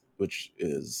 weeks, which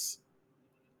is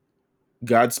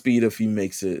Godspeed if he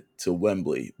makes it to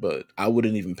Wembley. But I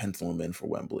wouldn't even pencil him in for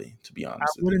Wembley, to be I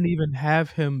honest with you. wouldn't even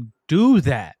have him do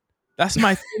that. That's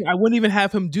my thing. I wouldn't even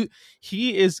have him do.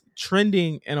 He is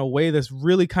trending in a way that's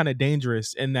really kind of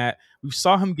dangerous. In that we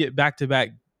saw him get back to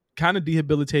back, kind of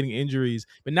debilitating injuries,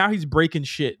 but now he's breaking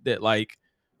shit that like,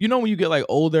 when you get like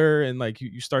older and like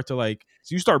you start to like,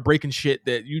 so you start breaking shit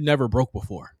that you never broke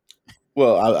before.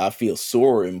 Well, I feel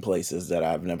sore in places that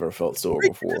I've never felt sore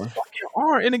before.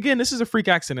 And again, this is a freak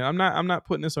accident. I'm not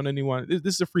putting this on anyone.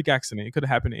 This is a freak accident. It could have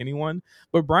happened to anyone.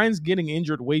 But Bryan's getting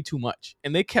injured way too much,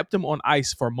 and they kept him on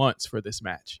ice for months for this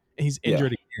match, and he's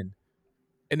injured again.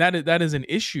 And that is an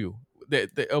issue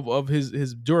of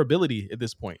his durability at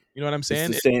this point. You know what I'm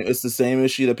saying? It's the same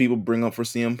issue that people bring up for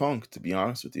CM Punk, to be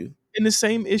honest with you. And the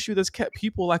same issue that's kept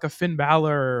people like a Finn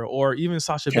Balor or even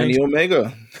Sasha Kenny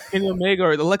Banks, Omega,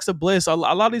 or Alexa Bliss, a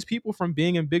lot of these people from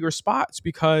being in bigger spots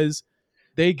because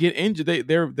they get injured.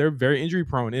 They're very injury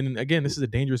prone. And again, this is a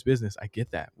dangerous business. I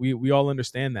get that. We all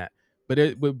understand that.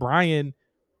 But with Bryan,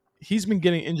 he's been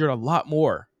getting injured a lot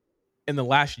more in the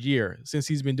last year since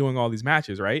he's been doing all these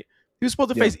matches. Right? He was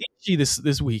supposed to face Ishii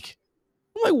this week.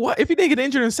 I'm like, what? If he didn't get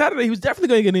injured on Saturday, he was definitely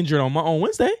going to get injured on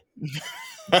Wednesday.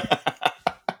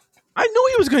 I knew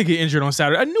he was going to get injured on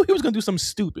Saturday. I knew he was going to do something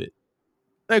stupid.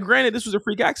 Like, granted, this was a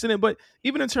freak accident, but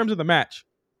even in terms of the match,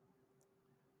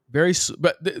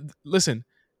 listen,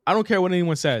 I don't care what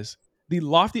anyone says. The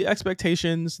lofty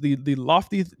expectations, the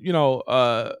lofty,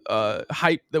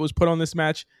 hype that was put on this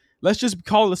match, let's just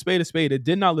call it a spade a spade. It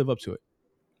did not live up to it.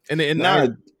 And it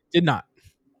did not.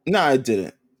 No, it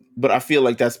didn't. But I feel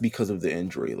like that's because of the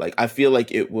injury. Like, I feel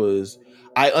like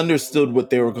I understood what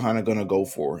they were kind of going to go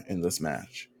for in this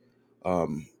match. I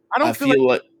don't feel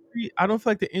like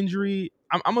the injury.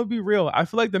 I'm gonna be real. I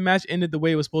feel like the match ended the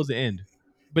way it was supposed to end,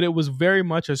 but it was very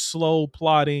much a slow,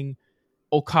 plodding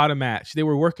Okada match. They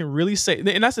were working really safe,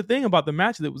 and that's the thing about the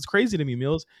match that was crazy to me,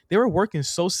 Meelz. They were working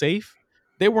so safe.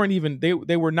 They weren't even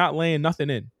they were not laying nothing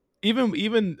in.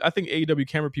 Even I think AEW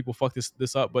camera people fucked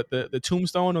this up, but the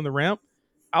tombstone on the ramp,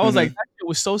 I was like, that shit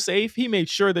was so safe. He made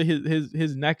sure that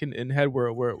his neck and head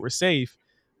were safe.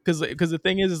 Because the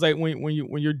thing is like when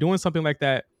you're doing something like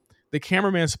that, the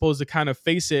cameraman's supposed to kind of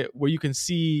face it where you can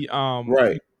see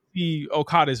see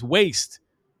Okada's waist.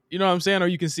 You know what I'm saying? Or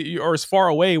you can see, or as far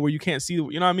away where you can't see. You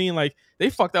know what I mean? Like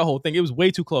they fucked that whole thing. It was way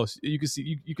too close. You could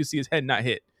see you could see his head not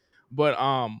hit. But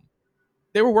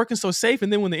they were working so safe,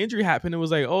 and then when the injury happened, it was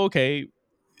like, oh, okay.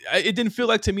 It didn't feel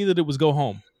like to me that it was go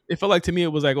home. It felt like to me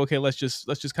it was like, okay, let's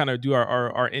just kind of do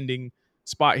our ending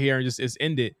spot here and just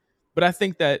end it. But I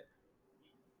think that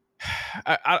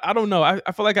I don't know.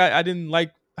 I feel like I didn't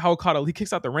like how Okada, he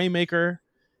kicks out the Rainmaker.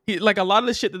 He like a lot of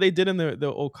the shit that they did in the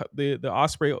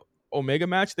Ospreay Omega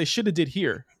match, they should have did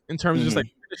here in terms of just like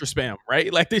signature spam,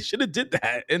 right? Like they should have did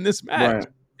that in this match,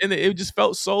 and it just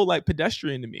felt so like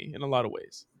pedestrian to me in a lot of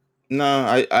ways.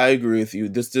 No, I agree with you.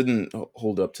 This didn't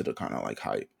hold up to the kind of like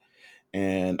hype.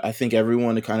 And I think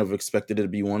everyone kind of expected it to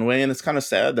be one way, and it's kind of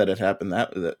sad that it happened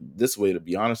that this way, to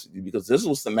be honest with you, because this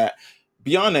was the match.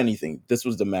 Beyond anything, this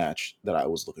was the match that I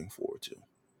was looking forward to.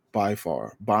 by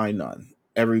far, by none.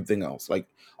 Everything else, like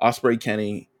Ospreay,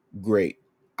 Kenny, great.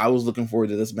 I was looking forward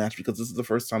to this match because this is the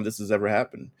first time this has ever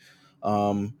happened.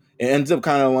 It ends up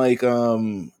kind of like I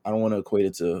don't want to equate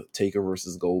it to Taker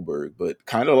versus Goldberg, but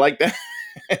kind of like that.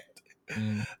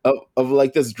 Mm. of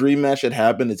like this dream match that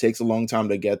happened. It takes a long time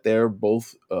to get there.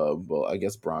 Both, well, I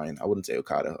guess Bryan. I wouldn't say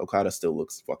Okada. Okada still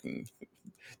looks fucking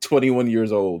 21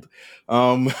 years old.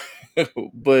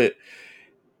 But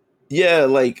yeah,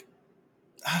 like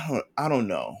I don't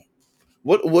know.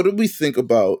 What do we think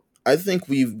about? I think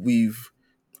we've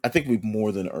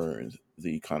more than earned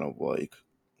the kind of like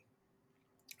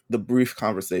the brief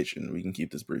conversation. We can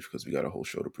keep this brief because we got a whole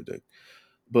show to predict.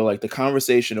 But like the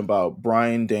conversation about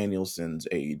Bryan Danielson's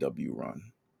AEW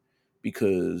run,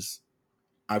 because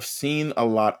I've seen a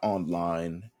lot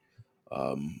online.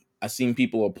 I've seen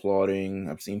people applauding.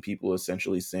 I've seen people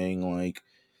essentially saying like,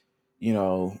 you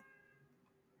know,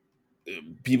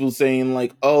 people saying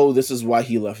like, "Oh, this is why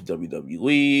he left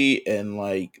WWE," and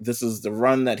like, "This is the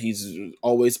run that he's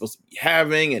always supposed to be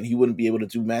having," and he wouldn't be able to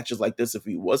do matches like this if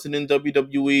he wasn't in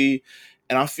WWE.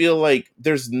 And I feel like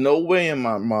there's no way in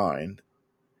my mind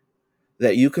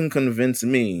that you can convince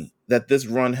me that this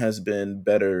run has been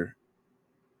better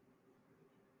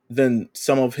than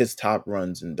some of his top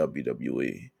runs in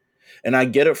WWE. And I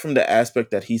get it from the aspect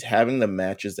that he's having the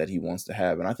matches that he wants to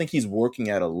have. And I think he's working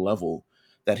at a level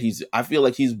that I feel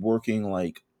like he's working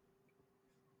like,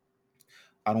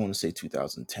 I don't want to say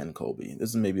 2010 Kobe. This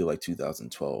is maybe like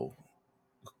 2012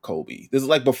 Kobe. This is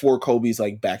like before Kobe's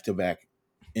like back-to-back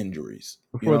injuries.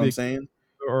 You know Before what I'm the saying?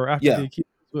 or after Yeah. the Achilles?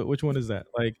 Which one is that?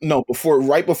 Like, No,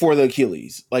 right before the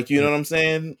Achilles. Like, you know what I'm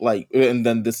saying? Like, and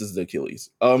then this is the Achilles.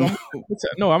 so I'm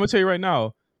gonna tell you right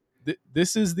now,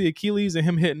 this is the Achilles and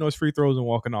him hitting those free throws and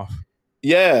walking off.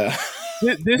 Yeah.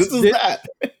 This is This that.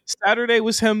 Saturday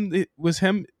was him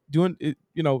doing it,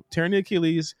 tearing the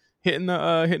Achilles, hitting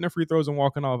the free throws and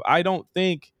walking off. I don't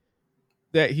think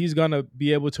that he's gonna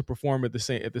be able to perform at the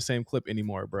same clip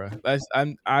anymore, bro.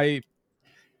 I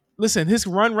listen. His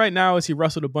run right now is he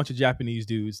wrestled a bunch of Japanese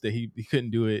dudes that he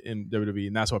couldn't do it in WWE,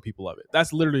 and that's why people love it.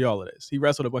 That's literally all it is. He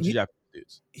wrestled a bunch of Japanese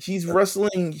dudes. He's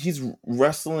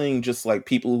wrestling just like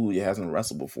people who he hasn't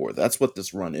wrestled before. That's what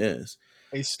this run is.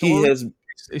 A He story, has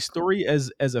a story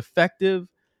as effective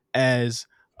as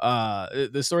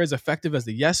the story as effective as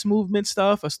the Yes Movement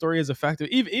stuff. A story as effective,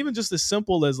 even just as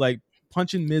simple as like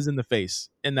punching Miz in the face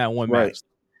in that one right. match.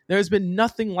 There's been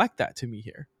nothing like that to me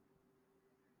here.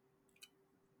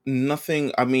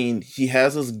 Nothing. I mean, he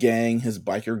has his gang, his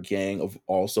biker gang of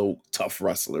also tough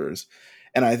wrestlers.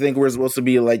 And I think we're supposed to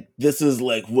be like, this is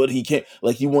like what he can't,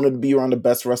 like, he wanted to be around the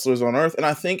best wrestlers on earth. And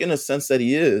I think in a sense that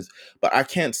he is, but I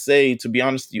can't say, to be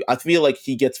honest with you, I feel like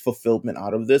he gets fulfillment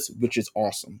out of this, which is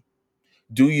awesome.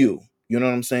 Do you? You know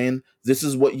what I'm saying? This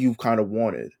is what you kind of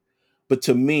wanted. But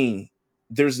to me,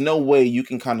 there's no way you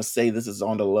can kind of say this is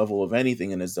on the level of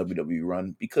anything in his WWE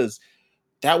run, because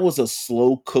that was a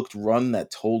slow cooked run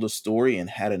that told a story and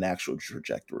had an actual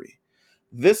trajectory.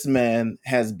 This man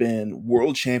has been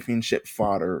world championship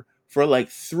fodder for like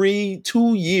 2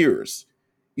 years.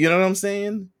 You know what I'm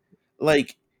saying?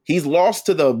 Like, he's lost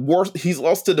to the worst. He's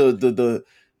lost to the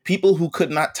people who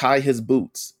could not tie his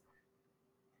boots.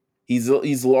 He's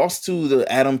lost to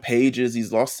the Adam Pages.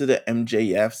 He's lost to the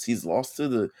MJFs. He's lost to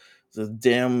the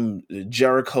damn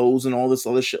Jerichos and all this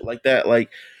other shit like that.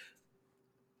 Like,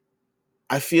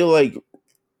 I feel like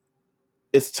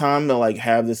it's time to like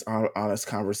have this honest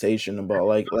conversation about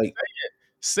like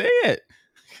Say it.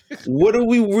 what are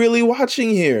we really watching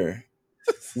here?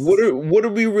 What are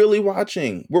we really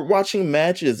watching? We're watching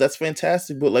matches. That's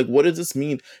fantastic, but like, what does this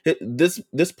mean?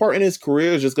 This part in his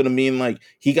career is just going to mean like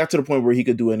he got to the point where he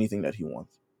could do anything that he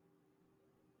wants.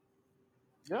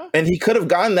 Yeah. And he could have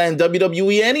gotten that in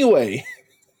WWE anyway.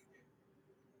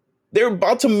 They're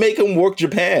about to make him work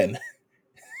Japan.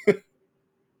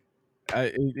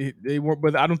 They were,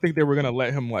 but I don't think they were gonna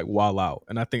let him like wall out,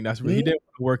 and I think that's he didn't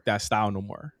want to work that style no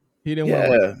more. He didn't want to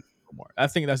work no more. I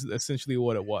think that's essentially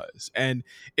what it was. And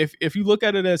if you look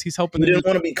at it as he's helping, he didn't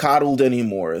want to be coddled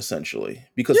anymore, essentially,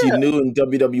 because he knew in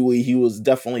WWE he was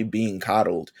definitely being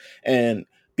coddled and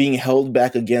being held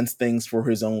back against things for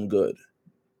his own good.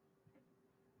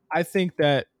 I think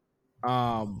that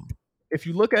if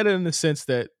you look at it in the sense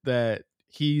that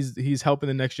he's helping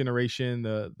the next generation,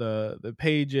 the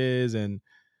pages, and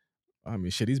I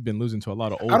mean, shit, he's been losing to a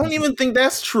lot of old. I don't even think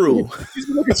that's true. He's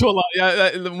been losing to a lot.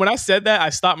 Yeah, when I said that, I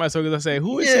stopped myself because I say,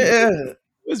 who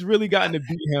has really gotten to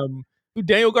beat him?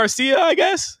 Daniel Garcia, I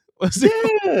guess.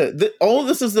 All of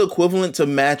this is the equivalent to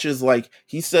matches like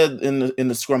he said in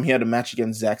the scrum he had a match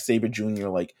against Zack Sabre Jr.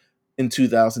 like in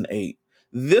 2008.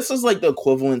 This is like the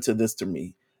equivalent to this to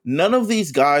me. None of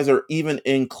these guys are even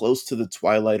in close to the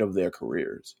twilight of their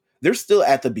careers. They're still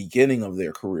at the beginning of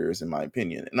their careers, in my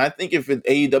opinion. And I think if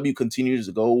AEW continues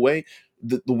to go away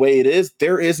the way it is,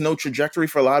 there is no trajectory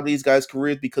for a lot of these guys'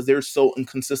 careers because they're so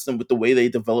inconsistent with the way they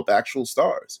develop actual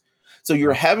stars. So you're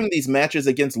Right. having these matches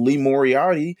against Lee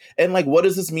Moriarty, and like, what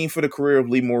does this mean for the career of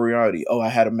Lee Moriarty? Oh, I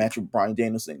had a match with Bryan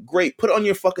Danielson. Great, put it on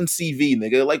your fucking CV,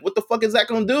 nigga. Like, what the fuck is that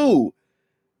gonna do?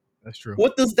 That's true.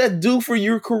 What does that do for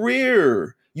your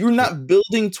career? You're That's true. not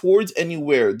building towards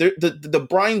anywhere. The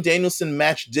Bryan Danielson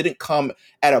match didn't come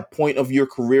at a point of your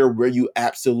career where you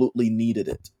absolutely needed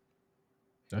it.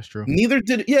 That's true. Neither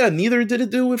did it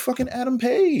do with fucking Adam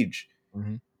Page.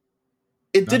 Mm-hmm.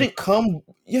 It Not, didn't come.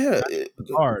 Yeah, not even on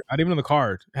the card. Not even on the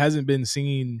card. It hasn't been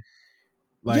seen.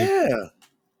 Like, yeah.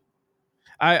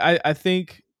 I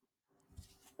think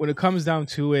when it comes down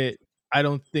to it, I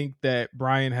don't think that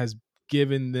Bryan has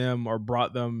given them or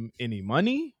brought them any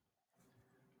money.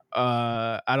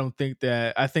 I don't think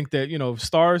that. I think that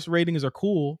stars ratings are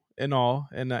cool and all,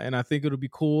 and I think it'll be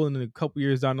cool in a couple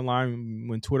years down the line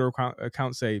when Twitter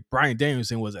accounts say Bryan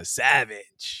Danielson was a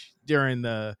savage during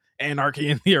the Anarchy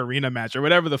in the Arena match or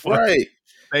whatever the fuck Right.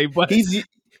 they say. But He's using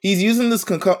he's using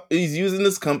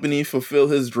this company to fulfill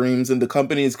his dreams, and the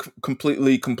company is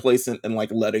completely complacent and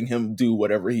like letting him do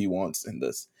whatever he wants in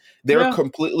this. They're yeah,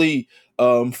 completely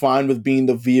fine with being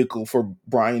the vehicle for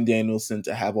Bryan Danielson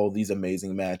to have all these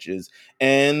amazing matches,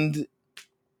 and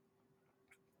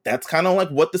that's kind of like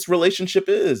what this relationship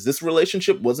is. This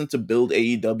relationship wasn't to build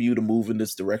AEW to move in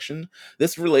this direction.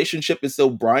 This relationship is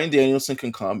so Bryan Danielson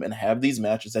can come and have these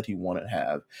matches that he wanted to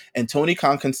have. And Tony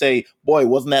Khan can say, boy,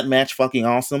 wasn't that match fucking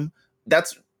awesome?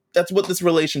 That's what this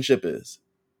relationship is.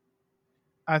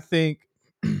 I think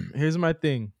here's my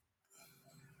thing.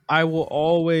 I will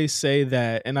always say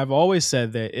that, and I've always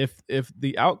said that if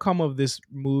the outcome of this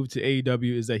move to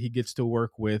AEW is that he gets to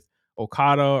work with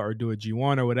Okada or do a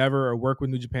G1 or whatever, or work with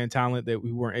New Japan talent that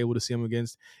we weren't able to see him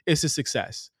against, it's a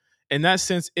success. In that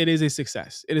sense, it is a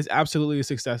success. It is absolutely a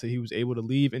success that he was able to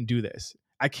leave and do this.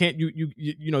 I can't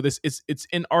you know this. It's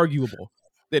inarguable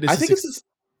that I it's a think success. it's just,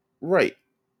 right.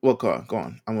 Well, go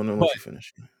on. I'm gonna But let you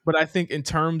finish. But I think in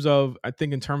terms of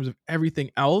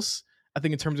everything else, I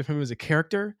think in terms of him as a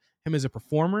character, him as a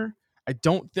performer,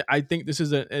 I think this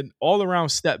is an all around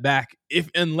step back. If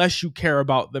unless you care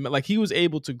about them, like he was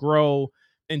able to grow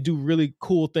and do really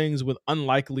cool things with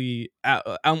unlikely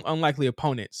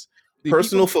opponents. The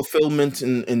Personal people fulfillment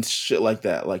and shit like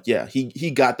that. Like, yeah,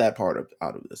 he got that part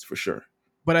out of this for sure.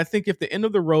 But I think if the end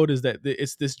of the road is that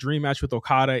it's this dream match with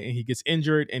Okada and he gets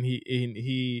injured and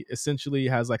he essentially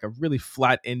has like a really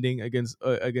flat ending against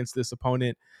this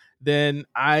opponent, then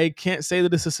I can't say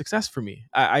that it's a success for me.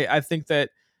 I think that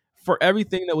for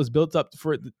everything that was built up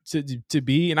for it to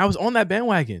be, and I was on that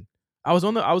bandwagon. I was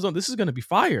on. This is going to be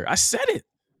fire. I said it.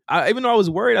 Even though I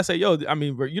was worried, I said, "Yo, I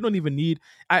mean, bro, you don't even need."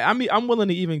 I'm willing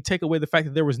to even take away the fact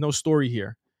that there was no story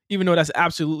here, even though that's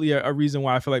absolutely a reason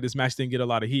why I feel like this match didn't get a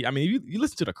lot of heat. I mean, you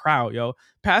listen to the crowd, yo,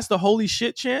 past the holy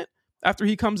shit chant after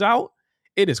he comes out,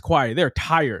 it is quiet. They're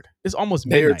tired. It's almost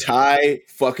They're midnight Thai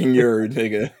fucking at your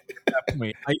nigga. that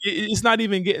point. Like it's not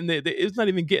even getting it's not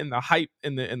even getting the hype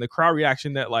and the crowd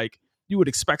reaction that like you would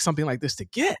expect something like this to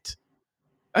get.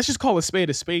 Let's just call a spade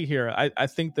here. I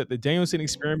think that the Danielson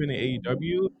experiment in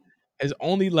AEW has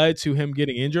only led to him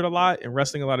getting injured a lot and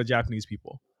wrestling a lot of Japanese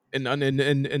people, and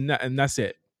that's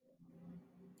it.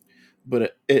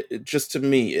 But it just, to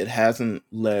me, it hasn't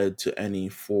led to any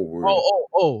forward.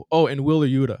 And Wheeler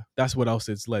Yuta. That's what else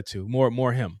it's led to.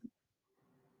 More him.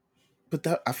 But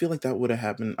that, I feel like that would have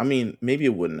happened. I mean, maybe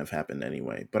it wouldn't have happened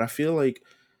anyway. But I feel like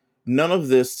none of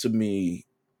this, to me,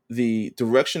 the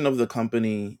direction of the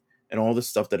company and all the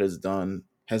stuff that is done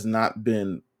has not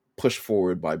been pushed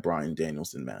forward by Bryan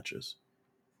Danielson matches.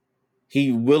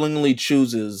 He willingly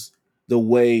chooses the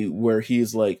way where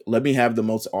he's like, let me have the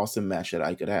most awesome match that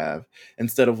I could have,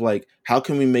 instead of like, how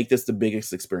can we make this the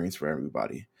biggest experience for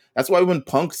everybody? That's why when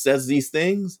Punk says these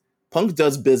things, Punk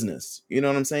does business. You know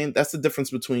what I'm saying? That's the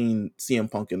difference between CM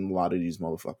Punk and a lot of these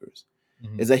motherfuckers.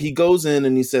 Mhm. Is that he goes in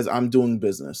and he says, I'm doing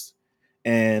business.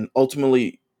 And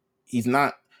ultimately, he's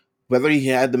not, whether he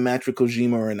had the match with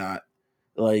Kojima or not,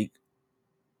 like,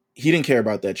 he didn't care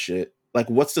about that shit. Like,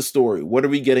 what's the story? What are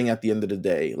we getting at the end of the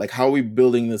day? Like, how are we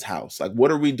building this house? Like, what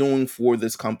are we doing for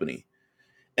this company?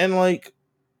 And like,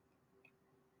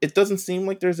 it doesn't seem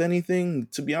like there's anything.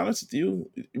 To be honest with you,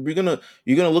 you're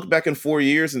gonna look back in 4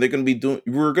 years, and they're gonna be doing.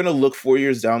 We're gonna look 4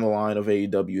 years down the line of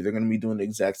AEW. They're gonna be doing the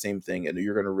exact same thing, and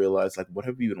you're gonna realize, like, what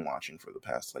have we been watching for the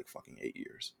past like fucking 8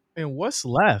 years? And what's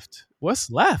left?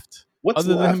 What's left? What's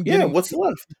Other than left? him Yeah, getting what's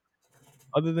left?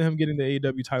 other than him getting the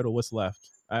AEW title, what's left?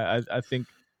 I think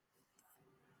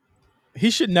He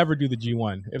should never do the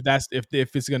G1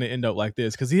 if it's going to end up like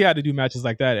this, because he had to do matches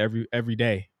like that every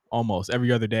day, almost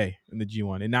every other day in the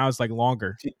G1, and now it's like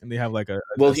longer, and they have like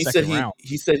Well, a second round.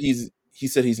 he said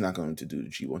he's not going to do the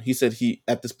G1. He said he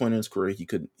at this point in his career he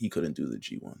couldn't do the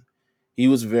G1. He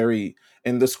was very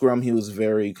in the scrum. He was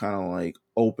very kind of like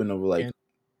open of like, And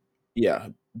yeah,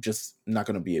 just not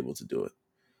going to be able to do it.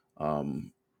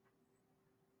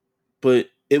 But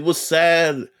it was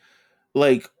sad.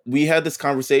 Like we had this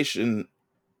conversation.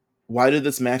 Why did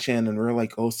this match end? And we are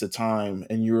like, oh, it's the time.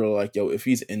 And you were like, yo, if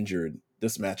he's injured,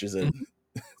 this match is it.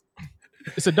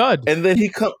 it's a dud. And then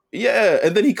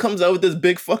and then he comes out with this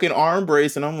big fucking arm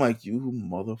brace, and I'm like, you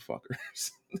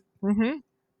motherfuckers. Mm-hmm.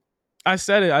 I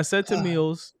said it. I said to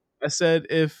Meelz, I said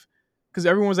because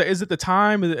everyone was like, is it the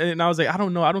time? And I was like, I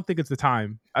don't know. I don't think it's the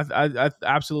time. I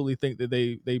absolutely think that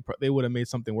they would have made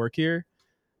something work here.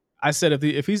 I said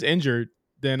if he's injured,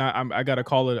 then I gotta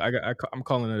call it. I'm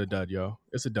calling it a dud, yo.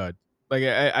 It's a dud. Like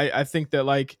I think that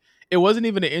like it wasn't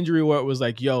even an injury where it was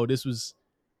like, yo, it was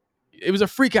a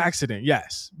freak accident,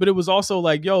 yes, but it was also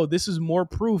like, yo, this is more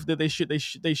proof that they should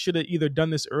have either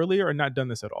done this earlier or not done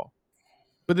this at all.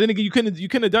 But then again, you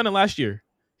couldn't have done it last year.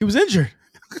 He was injured.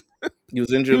 He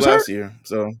was injured last year,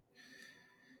 so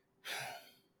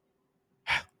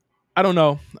I don't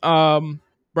know.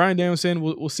 Bryan Danielson,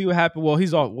 we'll see what happens. Well,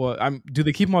 he's off. Well, do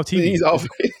they keep him off TV? He's off.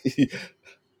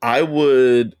 I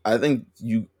think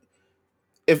you.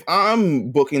 If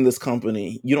I'm booking this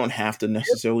company, you don't have to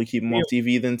necessarily keep him off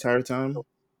TV the entire time.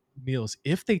 Meelz,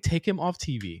 if they take him off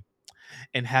TV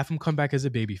and have him come back as a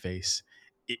babyface,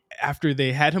 after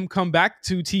they had him come back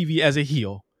to TV as a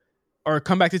heel, or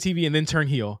come back to TV and then turn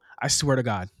heel, I swear to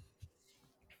God,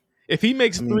 if he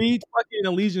makes 3 fucking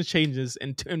allegiance changes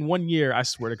in 1 year, I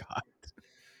swear to God,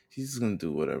 he's gonna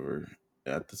do whatever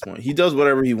at this point. He does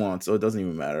whatever he wants, so it doesn't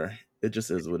even matter. It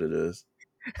just is what it is.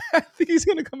 I think he's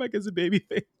gonna come back as a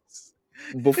babyface.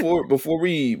 Before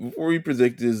we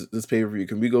predict this pay-per-view,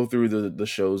 can we go through the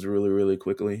shows really, really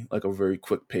quickly? Like a very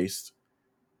quick paced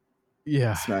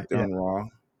SmackDown Raw.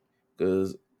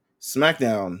 Because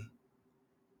SmackDown,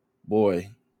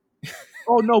 boy.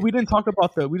 Oh no, we didn't talk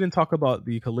about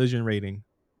the Collision rating.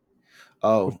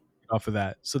 Oh. Off of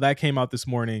that. So that came out this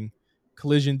morning.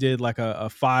 Collision did like a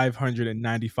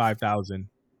 595,000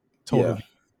 total. Yeah.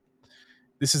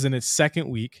 This is in its second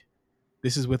week.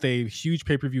 This is with a huge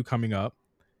pay-per-view coming up.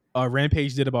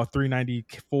 Rampage did about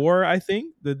 394, I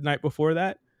think, the night before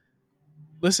that.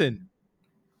 Listen,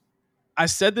 I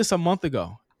said this a month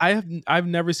ago. I've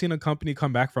never seen a company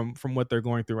come back from what they're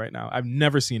going through right now. I've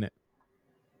never seen it.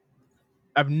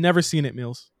 I've never seen it,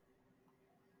 Meelz.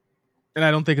 And I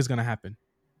don't think it's going to happen.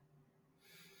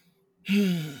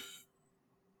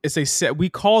 We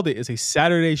called it. It's a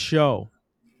Saturday show.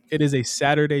 It is a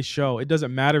Saturday show. It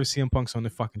doesn't matter if CM Punk's on the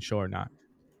fucking show or not.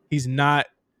 He's not.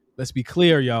 Let's be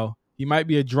clear, yo. He might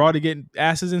be a draw to get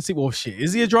asses in seats. Well, shit.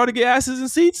 Is he a draw to get asses in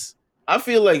seats? I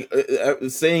feel like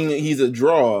saying he's a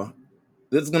draw,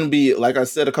 this is going to be, like I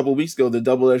said a couple of weeks ago, the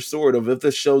double-edged sword of if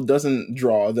the show doesn't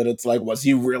draw, then it's like, was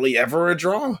he really ever a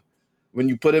draw? When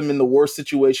you put him in the worst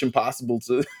situation possible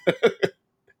to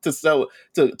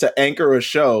to anchor a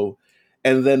show,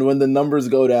 and then when the numbers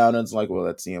go down, it's like, well,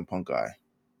 that's CM Punk guy.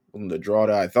 The draw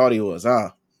that I thought he was, huh?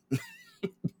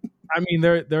 I mean,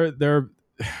 they're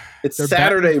it's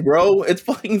Saturday, bro. It's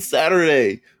fucking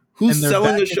Saturday. Who's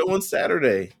selling the show on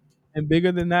Saturday? And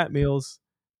bigger than that, Meelz,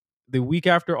 the week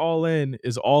after All In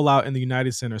is All Out in the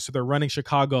United Center. So they're running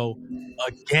Chicago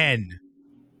again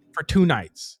for 2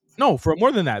 nights. No, for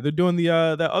more than that. They're doing the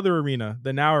other arena,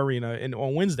 the Now Arena,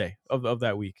 on Wednesday of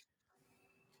that week.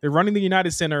 They're running the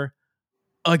United Center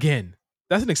again.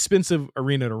 That's an expensive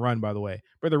arena to run, by the way.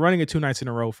 But they're running it 2 nights in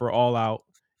a row for All Out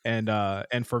and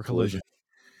for Collision.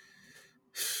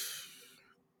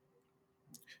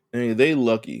 Hey, they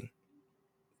lucky.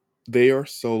 They are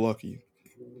so lucky.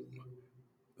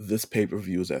 This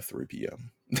pay-per-view is at 3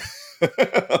 p.m.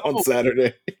 on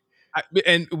Saturday.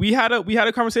 And we had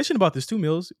a conversation about this too,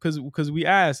 Meelz, because we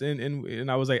asked and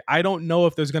I was like, I don't know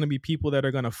if there's going to be people that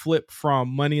are going to flip from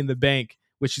Money in the Bank,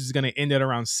 which is going to end at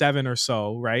around 7 or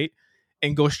so, right,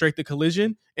 and go straight to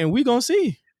Collision, and we gonna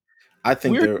see. I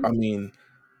think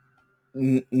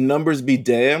numbers be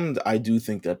damned. I do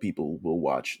think that people will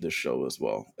watch the show as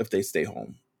well if they stay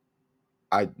home.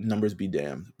 Numbers be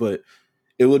damned, but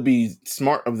it would be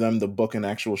smart of them to book an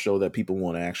actual show that people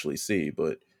want to actually see,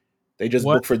 but they just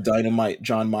book for Dynamite,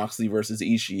 Jon Moxley versus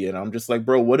Ishii, and I'm just like,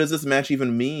 bro, what does this match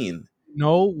even mean?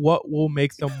 Know what will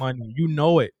make the money. You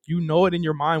know it. You know it in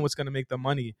your mind what's going to make the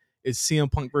money is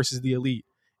CM Punk versus the Elite.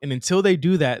 And until they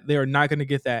do that, they are not going to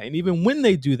get that. And even when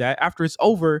they do that, after it's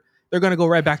over, they're gonna go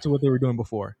right back to what they were doing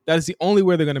before. That is the only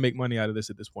way they're gonna make money out of this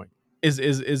at this point. Is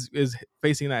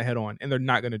facing that head on, and they're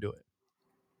not gonna do it.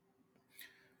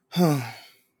 I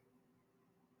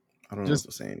don't know what Just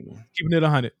to say anymore. keeping it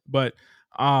 100. But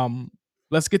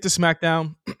let's get to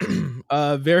SmackDown.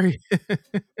 Very.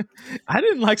 I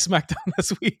didn't like SmackDown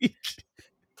this week.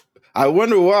 I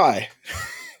wonder why.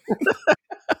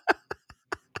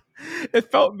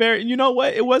 It felt very. You know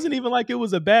what? It wasn't even like it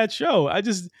was a bad show.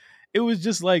 It was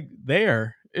just like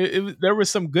there. There were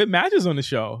some good matches on the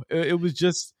show. It was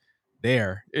just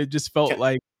there. It just felt Can,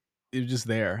 like it was just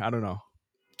there. I don't know.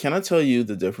 can I tell you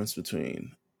the difference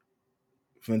between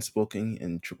Vince booking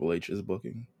and Triple H's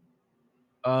booking?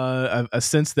 A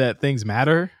sense that things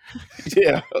matter.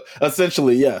 Yeah,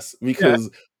 essentially, yes. Yeah.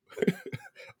 Because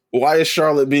why is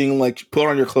Charlotte being like, put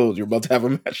on your clothes, you're about to have a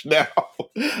match now?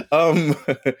 um,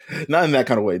 Not in that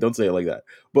kind of way. Don't say it like that.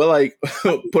 But like,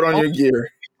 put on your gear.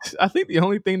 I think the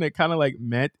only thing that kind of like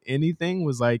meant anything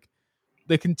was like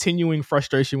the continuing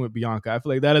frustration with Bianca. I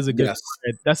feel like that is a good Yes.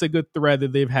 thread. That's a good thread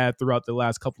that they've had throughout the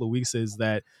last couple of weeks, is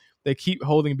that they keep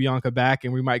holding Bianca back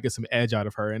and we might get some edge out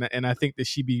of her. And I think that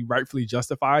she'd be rightfully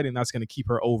justified, and that's going to keep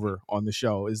her over on the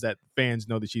show, is that fans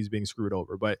know that she's being screwed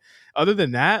over. But other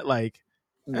than that, like,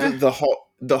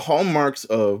 The hallmarks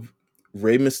of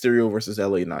Rey Mysterio versus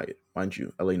LA Knight, mind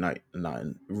you, LA Knight not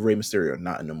in, Rey Mysterio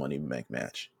not in the Money in the Bank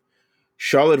match.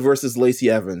 Charlotte versus Lacey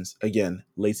Evans, again,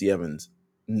 Lacey Evans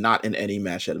not in any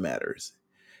match that matters.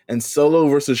 And Solo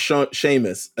versus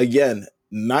Sheamus, again,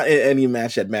 not in any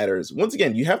match that matters. Once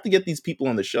again, you have to get these people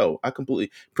on the show.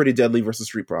 Pretty Deadly versus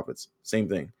Street Profits, same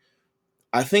thing.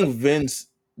 I think Vince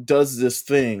does this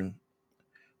thing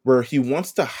where he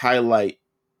wants to highlight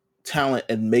talent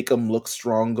and make them look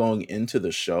strong going into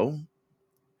the show,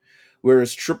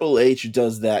 whereas Triple H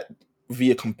does that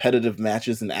via competitive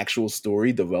matches and actual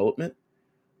story development.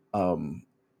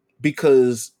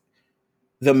 Because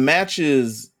the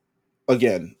matches,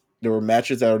 again, there were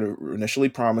matches that were initially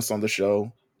promised on the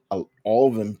show. All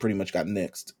of them pretty much got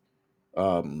nixed,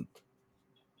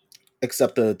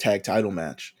 except the tag title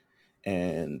match,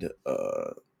 and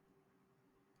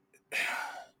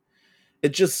it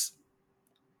just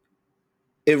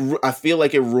I feel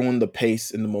like it ruined the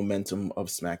pace and the momentum of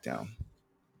SmackDown.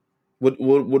 What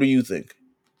do you think?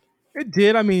 it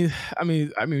did.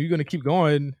 You're gonna keep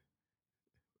going.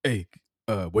 Hey,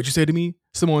 what'd you say to me?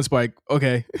 Samoan Spike.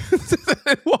 Okay,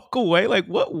 walk away. Like,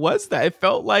 what was that? It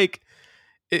felt like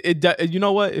you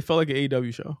know what? It felt like an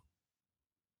AEW show.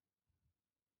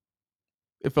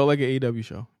 It felt like an AEW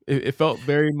show. It felt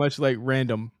very much like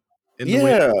random in the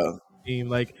way Yeah, team.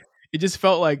 Like, it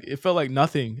felt like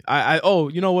nothing. Oh,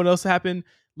 you know what else happened?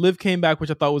 Liv came back,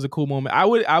 which I thought was a cool moment. I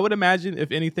would imagine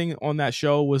if anything on that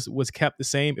show was kept the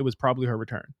same, it was probably her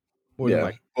return, more than yeah.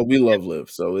 like. But we love Liv,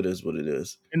 so it is what it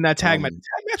is. In that tag match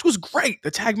was great.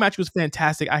 The tag match was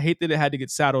fantastic. I hate that it had to get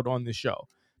saddled on this show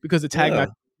because the tag Yeah, match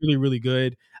was really, really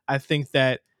good. I think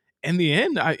that in the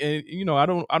end, I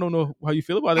don't know how you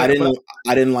feel about I it, didn't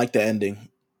I didn't like the ending.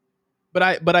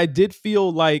 but I did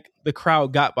feel like the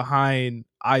crowd got behind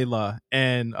Isla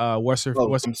and Oh, what's her I'm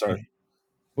name? sorry.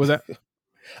 What was that?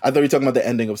 I thought you were talking about the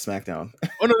ending of SmackDown.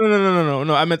 Oh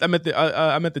no! I meant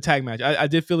the tag match. I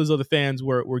did feel as though the fans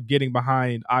were getting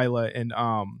behind Isla and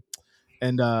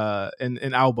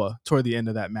Alba toward the end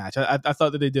of that match. I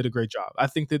thought that they did a great job. I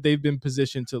think that they've been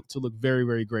positioned to look very,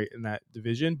 very great in that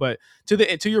division. But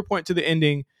to your point, to the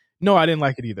ending, no, I didn't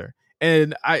like it either.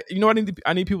 And I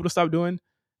need people to stop doing.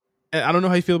 And I don't know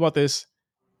how you feel about this.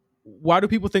 Why do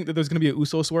people think that there's going to be a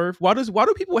Uso swerve? Why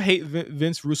do people hate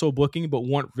Vince Russo booking but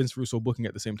want Vince Russo booking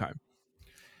at the same time?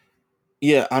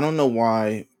 Yeah, I don't know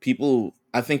why people.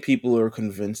 I think people are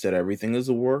convinced that everything is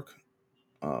a work.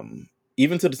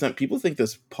 Even to the extent people think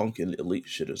this Punk and Elite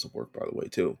shit is a work, by the way,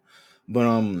 too. But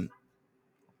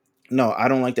no, I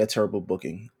don't like that terrible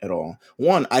booking at all.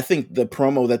 One, I think the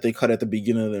promo that they cut at the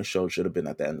beginning of the show should have been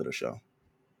at the end of the show.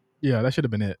 Yeah, that should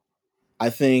have been it. I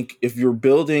think if you're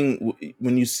building,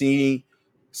 when you see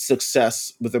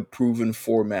success with a proven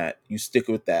format, you stick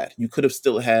with that. You could have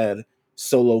still had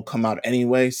Solo come out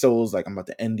anyway. Solo's like, I'm about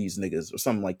to end these niggas or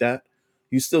something like that.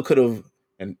 You still could have,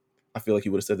 and I feel like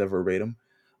you would have said that verbatim.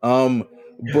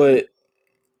 But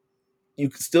you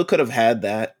still could have had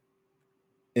that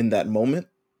in that moment.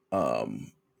 But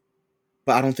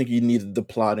I don't think you needed the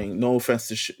plotting. No offense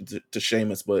to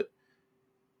Sheamus, but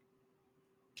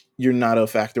you're not a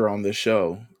factor on this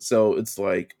show. So it's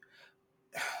like,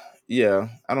 yeah,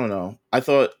 I don't know. I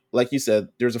thought, like you said,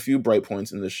 there's a few bright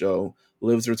points in the show.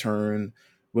 Liv's return,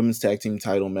 women's tag team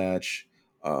title match,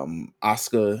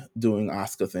 Asuka doing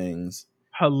Asuka things,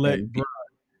 and Bro.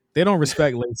 They don't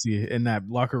respect Lacey in that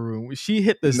locker room. She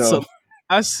hit the No,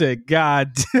 I said,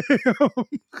 God damn.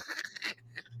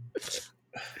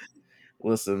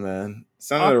 listen, man.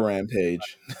 Send it a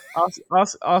rampage.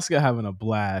 Oscar having a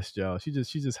blast, yo. She's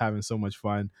just having so much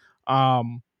fun.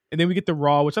 And then we get the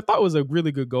Raw, which I thought was a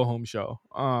really good go home show.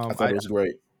 I thought it was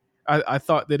great. I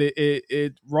thought that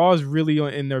it Raw is really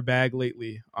in their bag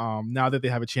lately. Now that they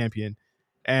have a champion,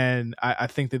 and I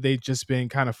think that they've just been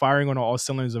kind of firing on all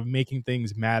cylinders of making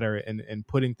things matter and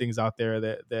putting things out there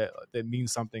that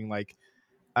means something. Like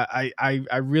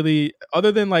I really,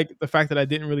 other than like the fact that I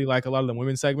didn't really like a lot of the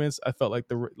women's segments, I felt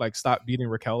like stop beating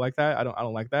Raquel like that. I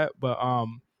don't like that, but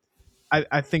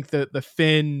I think that the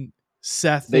Finn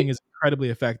Seth thing They is incredibly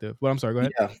effective. But I'm sorry, go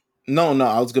ahead. Yeah. No,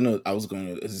 I was gonna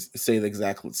say the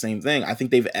exact same thing. I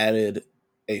think they've added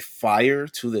a fire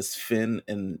to this Finn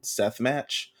and Seth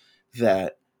match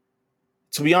that,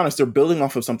 to be honest, they're building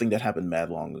off of something that happened mad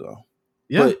long ago.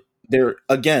 Yeah, But they're,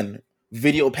 again,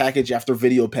 video package after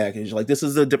video package. Like, this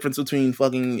is the difference between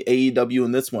fucking AEW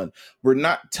and this one. We're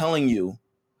not telling you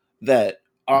that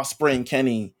Ospreay and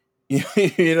Kenny, you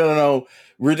don't know.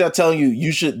 We're not telling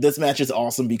you this match is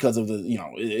awesome because of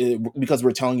because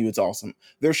we're telling you it's awesome.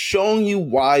 They're showing you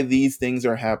why these things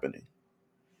are happening.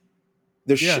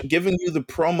 They're yeah. giving you the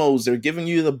promos. They're giving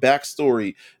you the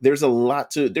backstory. There's a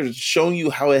lot they're showing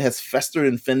you how it has festered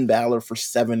in Finn Balor for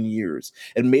 7 years.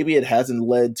 And maybe it hasn't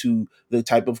led to the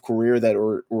type of career that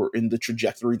or in the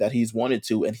trajectory that he's wanted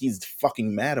to. And he's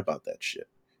fucking mad about that shit.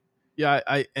 Yeah,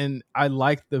 I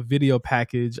like the video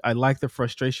package. I like the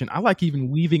frustration. I like even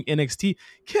weaving NXT.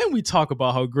 Can we talk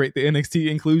about how great the NXT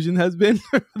inclusion has been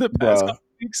for the past Bruh, couple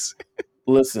weeks?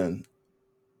 listen,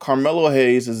 Carmelo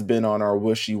Hayes has been on our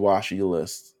wishy-washy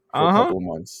list for a Uh-huh. couple of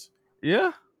months.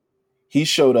 Yeah, He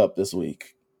showed up this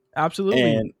week,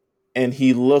 absolutely. and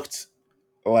he looked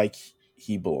like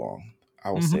he belonged.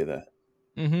 I will Mm-hmm. say that.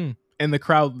 Mm-hmm. And the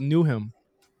crowd knew him.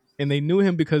 And they knew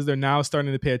him because they're now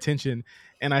starting to pay attention.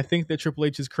 And I think that Triple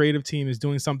H's creative team is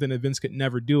doing something that Vince could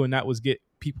never do, and that was get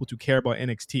people to care about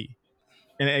NXT.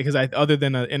 And because other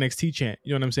than an NXT chant,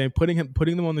 you know what I'm saying, putting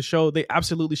them on the show, they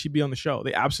absolutely should be on the show.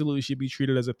 They absolutely should be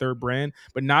treated as a third brand,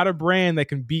 but not a brand that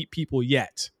can beat people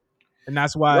yet. And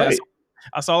that's why Right.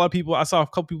 I saw a lot of people. I saw a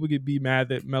couple people be mad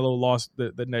that Melo lost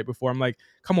the night before. I'm like,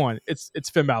 come on, it's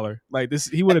Finn Balor. Like this,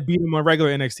 he would have beat him on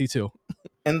regular NXT too.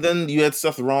 And then you had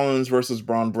Seth Rollins versus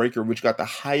Braun Breaker, which got the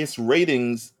highest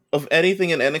ratings of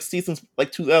anything in NXT since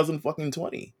like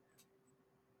 2020.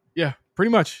 Yeah, pretty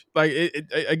much. Like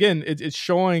it's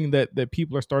showing that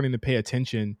people are starting to pay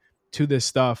attention to this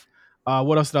stuff.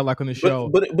 What else did I like on the But show?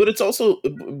 but it's also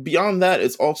beyond that.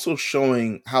 It's also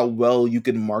showing how well you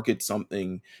can market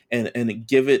something and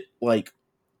give it like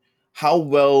how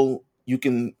well you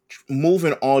can move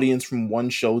an audience from one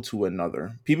show to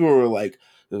another. People were like,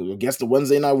 I guess the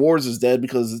Wednesday Night Wars is dead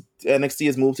because NXT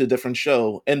has moved to a different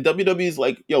show. And WWE is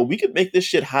like, yo, we could make this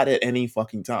shit hot at any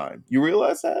fucking time. You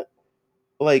realize that?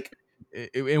 Like,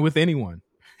 And with anyone.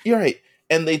 you're right.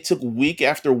 And they took week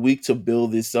after week to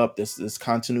build this up, this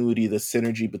continuity, the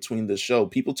synergy between the show.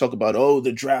 People talk about, oh,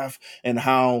 the draft and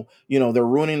how, they're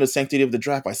ruining the sanctity of the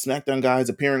draft by SmackDown guys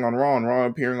appearing on Raw and Raw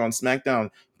appearing on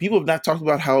SmackDown. People have not talked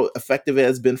about how effective it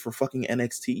has been for fucking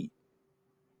NXT.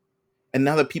 And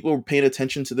now that people are paying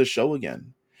attention to the show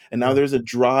again. And now Yeah. there's a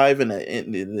drive and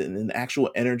an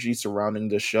actual energy surrounding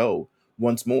the show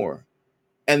once more.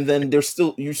 And then you're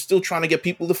still trying to get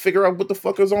people to figure out what the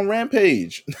fuck is on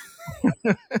Rampage.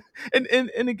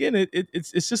 and again,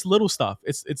 it's just little stuff.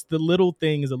 It's the little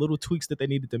things, the little tweaks that they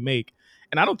needed to make.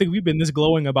 And I don't think we've been this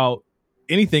glowing about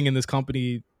anything in this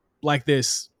company like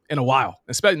this in a while.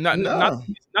 Especially No.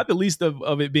 not the least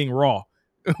of it being Raw,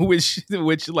 which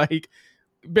like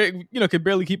could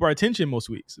barely keep our attention most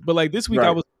weeks. But like this week,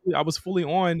 Right. I was fully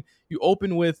on. You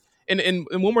open with and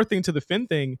one more thing to the Finn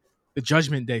thing, the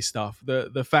Judgment Day stuff,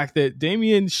 the fact that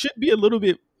Damian should be a little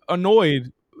bit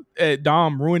annoyed at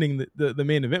Dom ruining the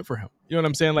main event for him. You know what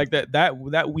I'm saying? Like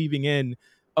that weaving in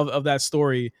of that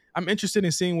story. I'm interested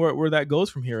in seeing where that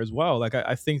goes from here as well. Like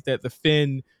I think that the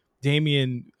Finn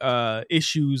Damian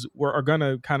issues are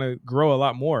gonna kind of grow a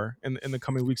lot more in the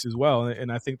coming weeks as well,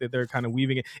 and I think that they're kind of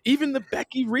weaving it. Even the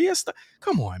Becky Rhea stuff.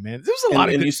 Come on, man. There's a lot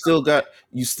of And good. you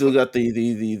still got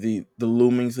the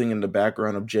looming thing in the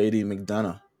background of JD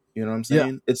McDonough. You know what I'm Yeah,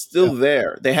 saying? It's yeah. still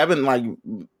there. They haven't like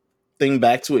thing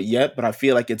back to it yet, but I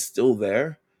feel like it's still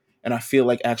there. And I feel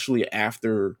like actually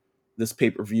after this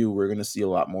pay-per-view, we're gonna see a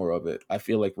lot more of it. I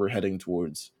feel like we're heading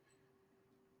towards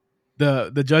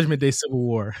The Judgment Day Civil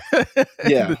War. yeah, The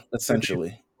Judgment Day essentially.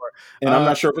 Civil War. And I'm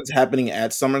not sure if it's happening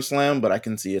at SummerSlam, but I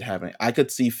can see it happening. I could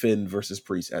see Finn versus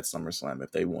Priest at SummerSlam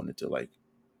if they wanted to like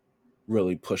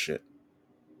really push it.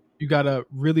 You got a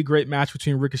really great match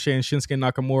between Ricochet and Shinsuke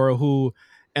Nakamura, who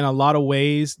in a lot of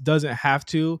ways doesn't have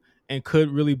to and could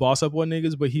really boss up on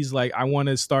niggas, but he's like, I want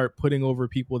to start putting over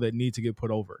people that need to get put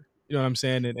over. You know what I'm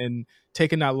saying? And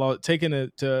taking that loss, taking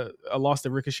it to a loss to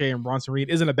Ricochet and Bronson Reed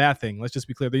isn't a bad thing. Let's just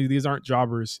be clear; these aren't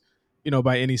jobbers,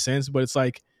 by any sense. But it's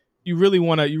like you really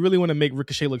want to make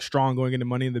Ricochet look strong going into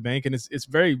Money in the Bank, and it's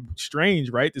very strange,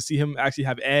 right, to see him actually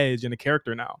have edge and a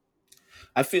character now.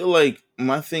 I feel like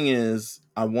my thing is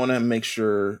I want to make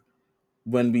sure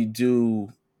when we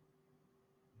do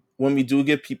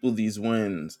give people these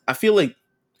wins, I feel like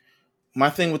my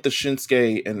thing with the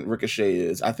Shinsuke and Ricochet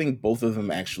is I think both of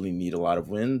them actually need a lot of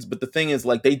wins. But the thing is,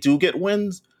 like, they do get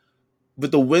wins,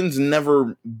 but the wins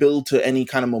never build to any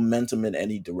kind of momentum in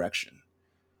any direction.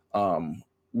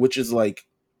 Which is like,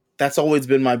 that's always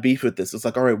been my beef with this. It's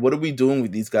like, all right, what are we doing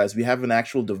with these guys? We have an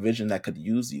actual division that could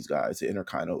use these guys, the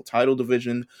Intercontinental title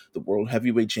division, the World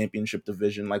Heavyweight Championship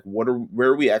division. Like, where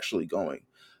are we actually going?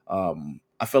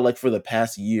 I felt like for the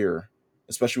past year,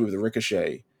 especially with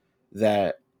Ricochet,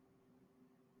 that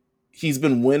he's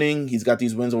been winning. He's got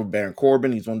these wins over Baron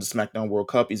Corbin. He's won the SmackDown World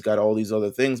Cup. He's got all these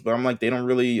other things, but I'm like, they don't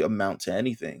really amount to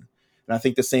anything. And I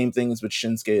think the same thing is with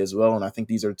Shinsuke as well. And I think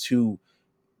these are two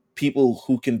people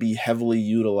who can be heavily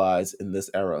utilized in this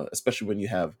era, especially when you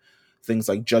have things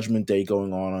like Judgment Day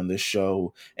going on this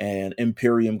show and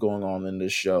Imperium going on in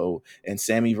this show and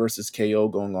Sammy versus KO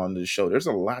going on in this show. There's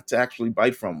a lot to actually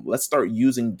bite from. Let's start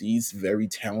using these very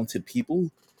talented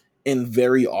people in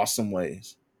very awesome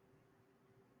ways.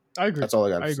 I agree. That's all I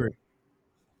got I to say. agree.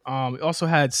 We also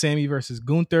had Sammy versus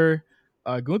Gunther.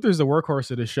 Gunther's the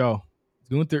workhorse of the show.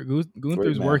 Great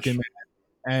Gunther's working, match. man,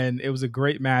 and it was a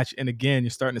great match. And again, you're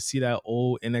starting to see that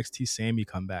old NXT Sammy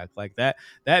come back. Like that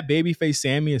babyface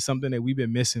Sammy is something that we've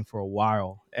been missing for a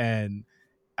while. And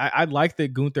I like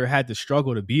that Gunther had to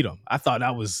struggle to beat him. I thought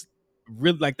that was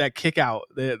really like that kick out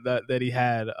that he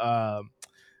had.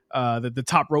 The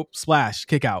top rope splash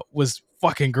kick out was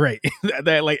fucking great.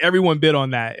 that like everyone bid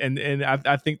on that, and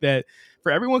I think that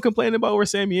for everyone complaining about where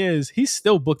Sammy is, he's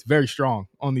still booked very strong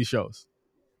on these shows.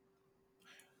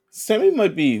 Sammy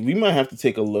might be. We might have to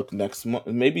take a look next month.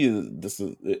 Maybe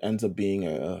it ends up being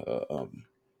a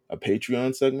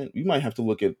Patreon segment. We might have to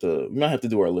look at the. We might have to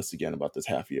do our list again about this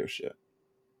half year shit.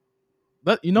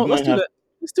 We Let's might do have. that.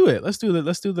 Let's do it. Let's do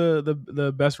the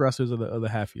the best wrestlers of the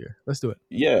half year. Let's do it.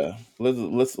 Yeah,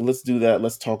 let's do that.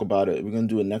 Let's talk about it. We're gonna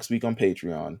do it next week on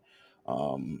Patreon,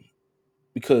 um,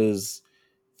 because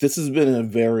this has been a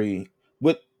very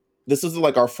what. This is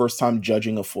like our first time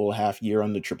judging a full half year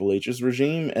under Triple H's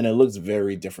regime, and it looks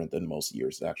very different than most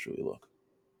years actually look.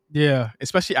 Yeah,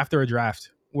 especially after a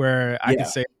draft where I could Yeah,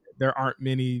 say there aren't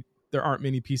many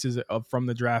pieces of from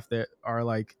the draft that are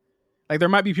like there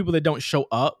might be people that don't show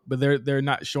up, but they're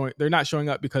not showing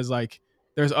up because like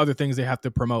there's other things they have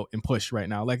to promote and push right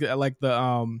now. Like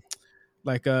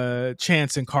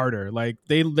Chance and Carter. Like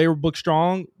they were booked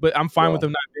strong, but I'm fine with well,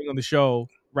 them not being on the show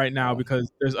right now well,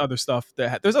 because there's other stuff. I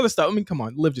mean, come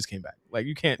on, Liv just came back. Like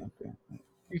okay.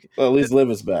 you can Well, at least Liv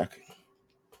is back.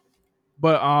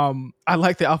 but I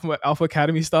like the Alpha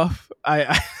Academy stuff. I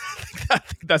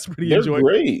think that's pretty They're enjoyable.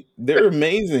 great. They're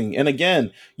amazing. And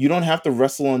again, you don't have to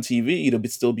wrestle on TV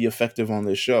still be effective on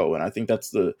this show. And I think that's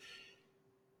the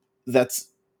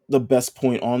best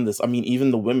point on this. I mean,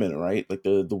 even the women, right? Like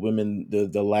the women,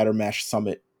 the ladder match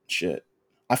summit shit.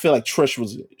 I feel like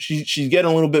Trish she's getting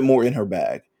a little bit more in her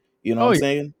bag. You know what Oh I'm yeah,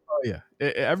 saying? oh yeah.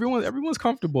 Everyone's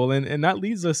comfortable, and that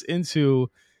leads us into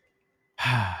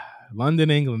London,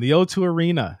 England, the O2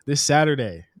 Arena this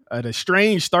Saturday at a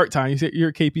strange start time. You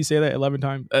hear KP say that 11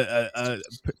 times.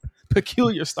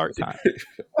 Peculiar start time.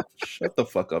 Shut the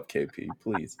fuck up, KP,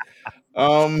 please.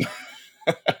 Um,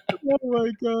 Oh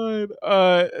my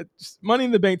god. Money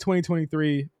in the Bank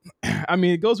 2023. I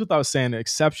mean, it goes without saying, an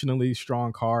exceptionally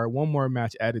strong card. One more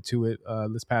match added to it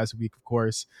this past week, of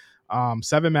course.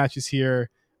 7 matches here.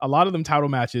 A lot of them title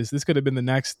matches. This could have been the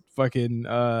next fucking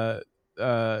Night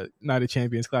of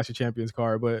Champions, Clash of Champions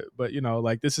card, but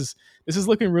like this is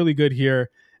looking really good here.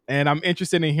 And I'm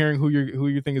interested in hearing who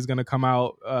you think is going to come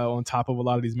out on top of a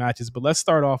lot of these matches. But let's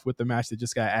start off with the match that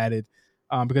just got added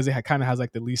because it kind of has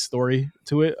like the least story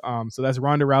to it. So that's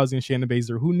Ronda Rousey and Shayna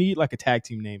Baszler, who need like a tag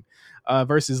team name,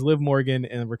 versus Liv Morgan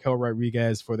and Raquel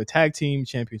Rodriguez for the tag team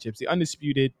championships, the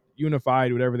undisputed,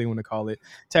 unified, whatever they want to call it,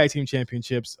 tag team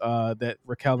championships that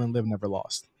Raquel and Liv never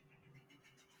lost.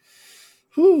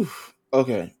 whew,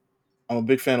 okay. I'm a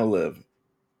big fan of Liv.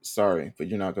 Sorry, but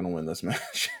you're not gonna win this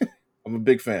match. I'm a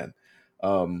big fan.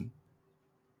 Um,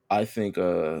 I think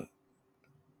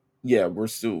yeah,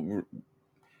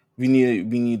 we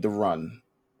need the run.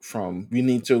 from we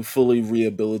need to fully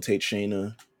rehabilitate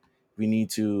Shayna. We need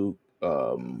to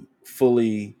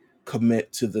fully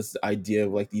commit to this idea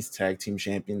of like these tag team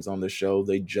champions on the show.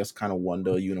 They just kind of won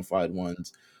the unified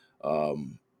ones.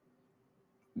 Um,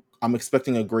 I'm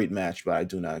expecting a great match, but I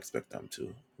do not expect them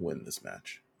to win this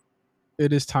match.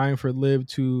 It is time for Liv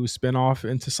to spin off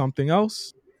into something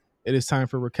else. It is time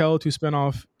for Raquel to spin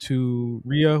off to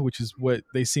Rhea, which is what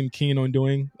they seem keen on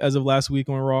doing as of last week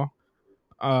on Raw.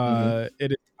 Hmm.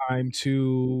 It is time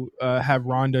to have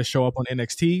Ronda show up on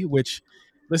NXT, which,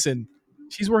 listen,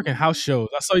 she's working house shows.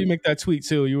 I saw you make that tweet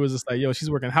too. You was just like, yo,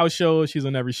 she's working house shows. She's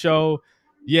on every show.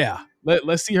 Yeah.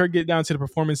 Let's see her get down to the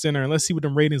Performance Center and let's see what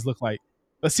them ratings look like.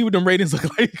 Let's see what them ratings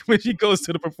look like when she goes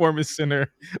to the Performance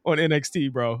Center on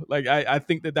NXT, bro. Like, I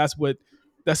think that's what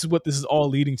this is all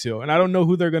leading to. And I don't know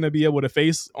who they're going to be able to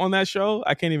face on that show.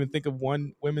 I can't even think of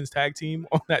one women's tag team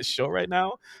on that show right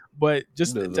now. But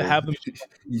just to have them.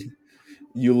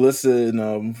 You listen.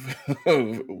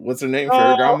 What's her name? Oh,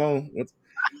 Ferragamo. What's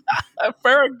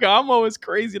Ferragamo is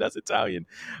crazy. That's Italian.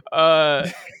 Uh,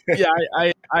 yeah,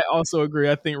 I also agree.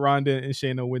 I think Ronda and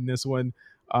Shayna win this one.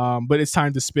 But it's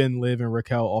time to spin Liv and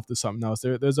Raquel off to something else.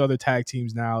 There's other tag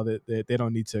teams now that they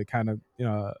don't need to kind of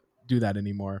do that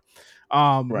anymore.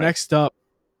 right? Next up,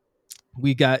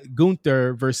 we got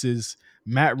Gunther versus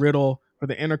Matt Riddle for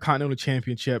the Intercontinental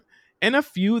Championship. And a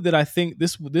feud that I think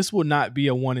this will not be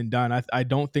a one and done. I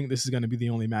don't think this is going to be the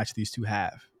only match these two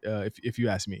have. If you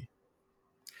ask me.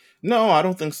 No, I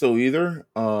don't think so either.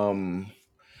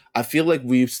 I feel like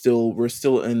we're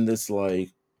still in this like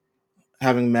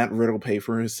having Matt Riddle pay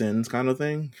for his sins kind of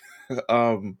thing.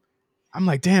 um, I'm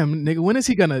like, damn, nigga, when is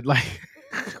he gonna like?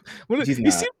 he's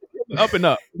He seems not. to be on the up and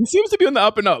up. He seems to be on the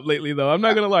up and up lately, though. I'm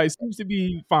not gonna lie, he seems to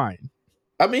be fine.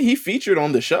 I mean, he featured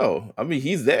on the show. I mean,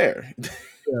 he's there,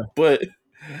 Yeah. but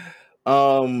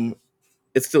um,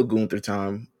 it's still Gunther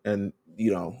time, and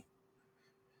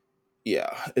yeah,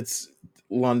 it's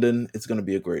London. It's going to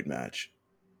be a great match.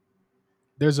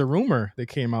 There's a rumor that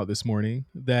came out this morning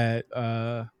that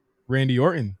Randy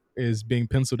Orton is being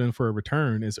penciled in for a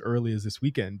return as early as this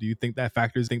weekend. Do you think that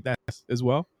factors think that as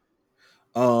well?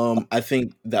 I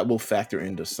think that will factor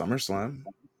into SummerSlam.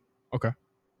 Okay.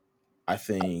 I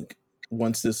think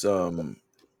once this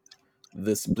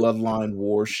bloodline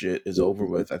war shit is over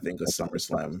with, I think a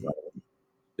SummerSlam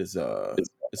is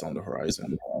is on the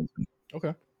horizon.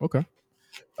 Okay. Okay.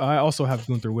 I also have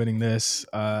Gunther winning this.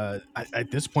 At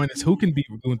this point, it's who can beat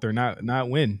Gunther, not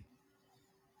win.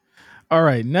 All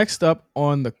right, next up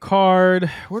on the card,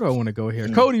 where do I want to go here?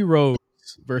 Mm. Cody Rhodes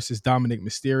versus Dominic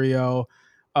Mysterio.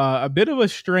 A bit of a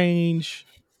strange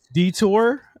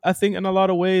detour, I think, in a lot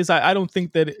of ways. I don't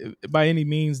think that by any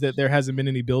means that there hasn't been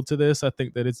any build to this. I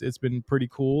think that it's been pretty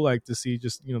cool, like to see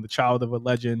just the child of a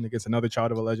legend against another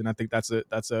child of a legend. I think that's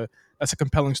a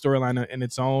compelling storyline in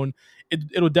its own.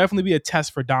 It'll definitely be a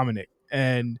test for Dominic,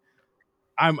 and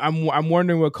I'm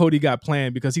wondering what Cody got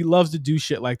planned because he loves to do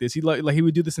shit like this. Like he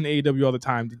would do this in AEW all the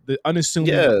time. The unassuming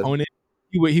Yeah, opponent,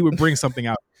 he would bring something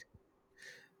out.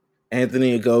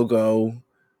 Anthony Ogogo, Yeah,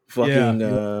 fucking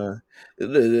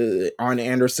yeah. Arn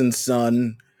Anderson's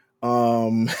son,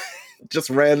 um, just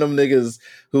random niggas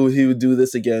who he would do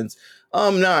this against.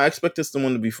 No, I expect this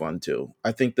one to be fun too.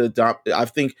 I think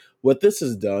what this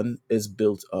has done is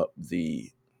built up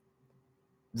the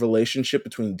relationship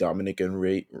between Dominic and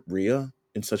Rhea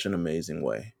in such an amazing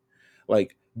way.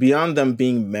 Like beyond them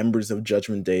being members of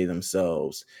Judgment Day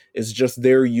themselves, it's just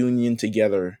their union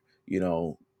together.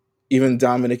 Even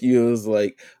Dominic was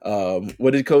like,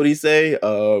 what did Cody say?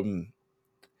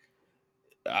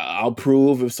 I'll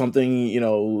prove if something,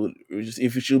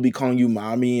 if she'll be calling you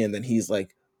mommy, and then he's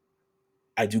like,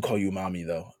 I do call you mommy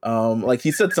though. Like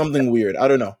he said something weird. I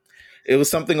don't know. It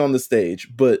was something on the stage,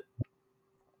 but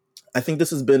I think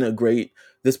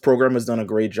this program has done a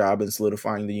great job in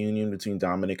solidifying the union between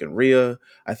Dominic and Rhea.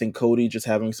 I think Cody just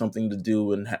having something to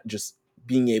do and just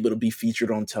being able to be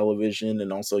featured on television,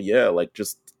 and also, yeah, like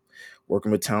just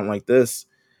working with talent like this.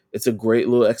 It's a great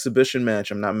little exhibition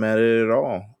match. I'm not mad at it at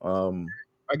all.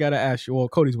 I gotta ask you. Well,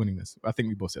 Cody's winning this. I think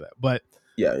we both say that, but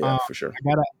Yeah, um, for sure.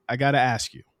 I gotta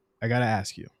ask you. I gotta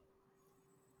ask you.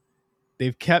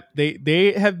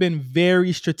 They have been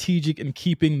very strategic in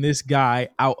keeping this guy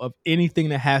out of anything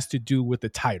that has to do with the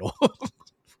title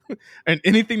and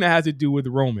anything that has to do with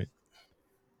Roman.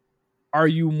 Are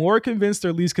you more convinced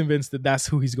or least convinced that that's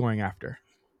who he's going after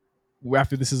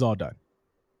this is all done?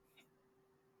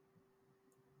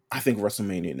 I think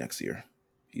WrestleMania next year.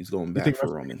 He's going You back think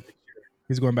for Roman.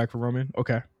 he's going back for Roman?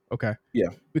 Okay. Yeah,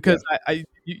 Because yeah.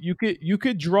 you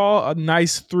could draw a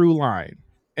nice through line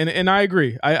And I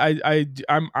agree.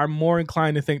 I'm more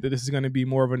inclined to think that this is going to be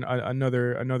more of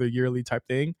another yearly type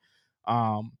thing.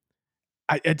 Um,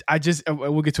 I just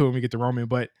we'll get to it when we get to Roman,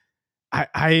 but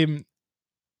I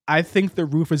I think the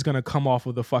roof is going to come off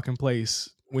of the fucking place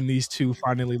when these two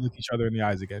finally look each other in the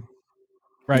eyes again, No,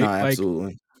 right? Like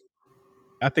absolutely.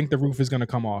 I think the roof is going to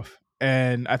come off,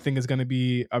 and I think it's going to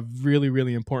be a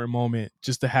really important moment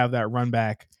just to have that run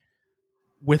back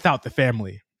without the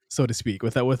family, so to speak,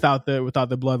 without the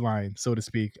bloodline, so to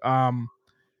speak.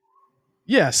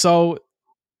 Yeah, so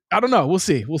I don't know. We'll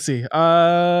see. We'll see.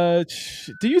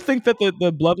 Do you think that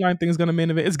the bloodline thing is going to main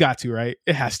event? It's got to, right?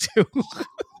 It has to.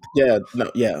 Yeah, no,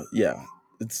 yeah.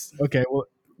 It's Okay, well,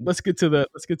 let's get to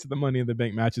the Money in the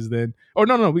Bank matches then. Oh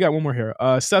no, we got one more here.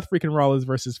 Seth freaking Rollins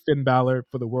versus Finn Balor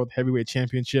for the World Heavyweight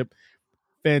Championship.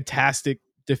 Fantastic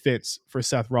defense for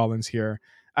Seth Rollins here.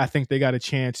 I think they got a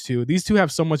chance to. These two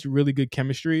have so much really good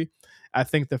chemistry. I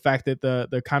think the fact that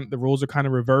the roles are kind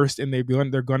of reversed and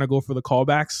they're gonna go for the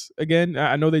callbacks again.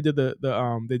 I know they did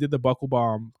the buckle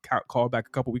bomb callback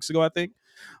a couple weeks ago, I think.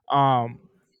 Um,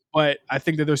 but I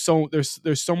think that there's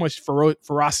so much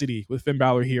ferocity with Finn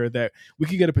Balor here that we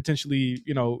could get a potentially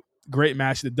great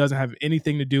match that doesn't have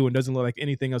anything to do and doesn't look like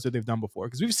anything else that they've done before,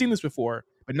 because we've seen this before,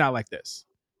 but not like this.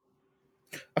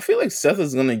 I feel like Seth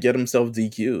is gonna get himself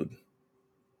DQ'd.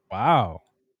 Wow.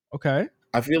 Okay.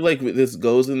 I feel like this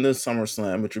goes in this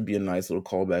SummerSlam, which would be a nice little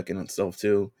callback in itself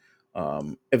too.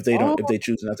 Oh, If they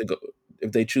choose not to go,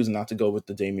 if they choose not to go with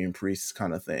the Damian Priest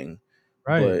kind of thing,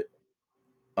 right.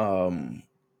 but um,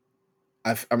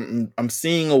 I'm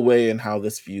seeing a way in how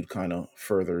this feud kind of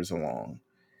furthers along,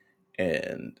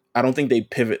 and I don't think they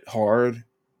pivot hard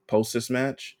post this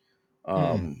match, Mm.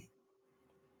 um,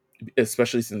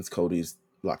 especially since Cody's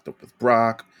locked up with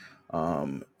Brock.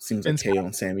 Seems like Finn's KO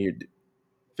and Sammy.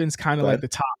 Finn's kind of Go like ahead. the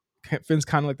top. Finn's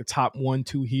kind of like the top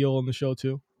 1-2 heel on the show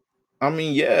too. I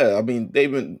mean, yeah. I mean,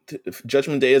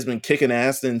 Judgment Day has been kicking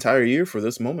ass the entire year for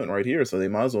this moment right here, so they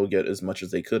might as well get as much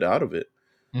as they could out of it.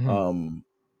 Hmm. Um,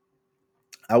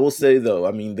 I will say though,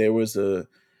 I mean, there was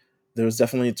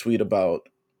definitely a tweet about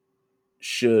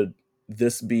should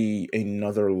this be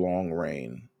another long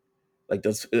reign? Like,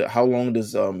 does how long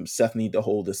does Seth need to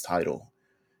hold this title?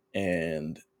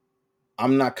 And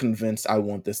I'm not convinced. I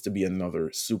want this to be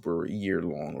another super year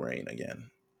long reign again.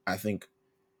 I think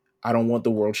I don't want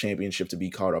the world championship to be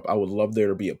caught up. I would love there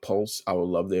to be a pulse. I would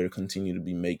love there to continue to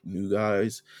be make new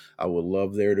guys. I would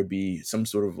love there to be some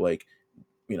sort of like,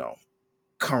 you know,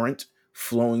 current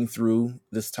flowing through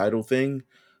this title thing.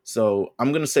 So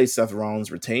I'm gonna say Seth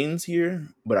Rollins retains here,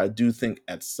 but I do think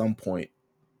at some point,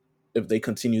 if they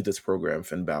continue this program,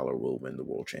 Finn Balor will win the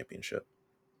world championship.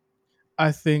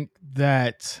 I think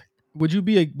that would you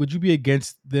be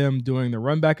against them doing the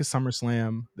run back at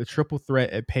SummerSlam, the triple threat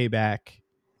at Payback,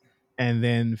 and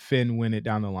then Finn win it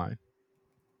down the line?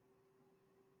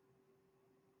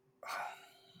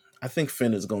 I think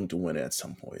Finn is going to win it at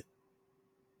some point.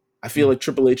 I feel Mm. like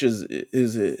Triple H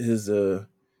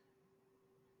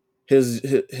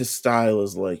his style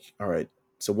is like, all right,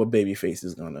 so what babyface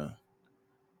is gonna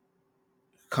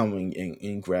come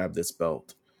and grab this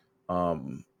belt?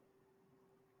 Um,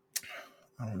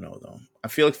 I don't know though. I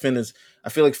feel like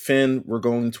Finn. We're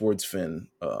going towards Finn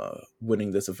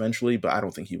winning this eventually, but I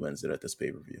don't think he wins it at this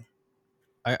pay per view.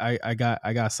 I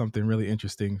got something really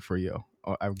interesting for you.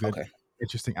 A good Okay.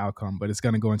 interesting outcome, but it's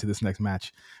gonna go into this next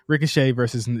match. Ricochet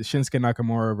versus Shinsuke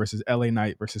Nakamura versus LA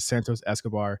Knight versus Santos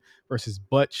Escobar versus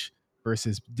Butch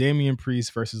versus Damian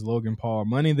Priest versus Logan Paul.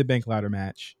 Money in the Bank ladder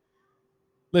match.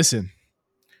 Listen,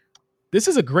 this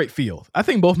is a great field. I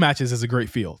think both matches is a great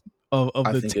field of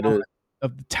I the think it is.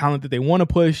 talent that they want to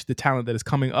push, the talent that is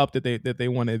coming up that they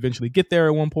want to eventually get there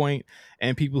at one point,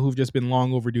 and people who've just been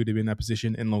long overdue to be in that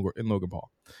position in Logan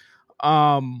Paul.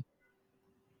 Um,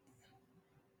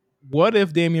 what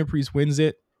if Damian Priest wins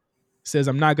it? Says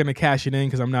I'm not gonna cash it in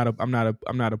because I'm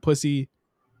not a pussy.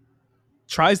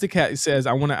 Tries to says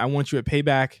I want you at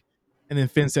Payback, and then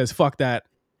Finn says fuck that.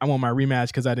 I want my rematch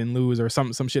because I didn't lose or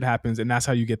some shit happens, and that's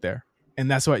how you get there. And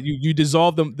that's why you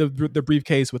dissolve the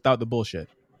briefcase without the bullshit.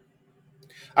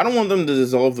 I don't want them to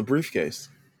dissolve the briefcase.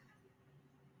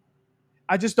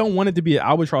 I just don't want it to be an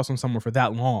albatross on someone for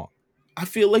that long. I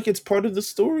feel like it's part of the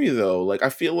story though. Like I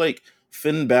feel like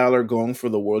Finn Balor going for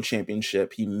the world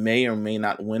championship, he may or may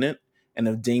not win it. And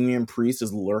if Damian Priest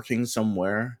is lurking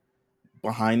somewhere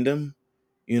behind him,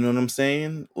 you know what I'm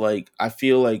saying? Like I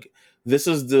feel like this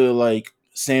is the like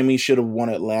Sammy should have won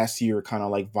it last year kind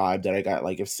of like vibe that I got.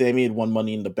 Like if Sammy had won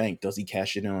Money in the Bank, does he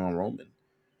cash it in on Roman?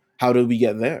 How did we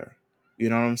get there? You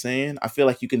know what I'm saying? I feel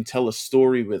like you can tell a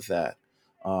story with that.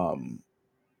 Um,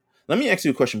 Let me ask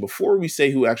you a question before we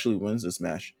say who actually wins this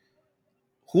match.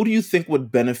 Who do you think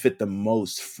would benefit the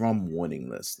most from winning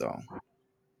this, though?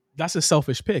 That's a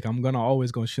selfish pick. I'm gonna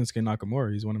always go Shinsuke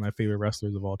Nakamura. He's one of my favorite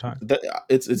wrestlers of all time. That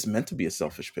it's meant to be a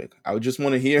selfish pick. I would just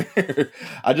want to hear.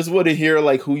 I just want to hear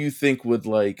like who you think would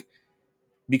like,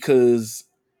 because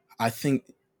I think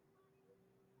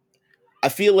I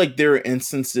feel like there are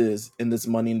instances in this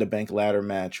Money in the Bank ladder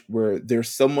match where there's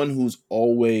someone who's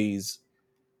always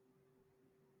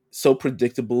so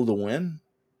predictable to win,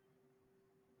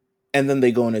 and then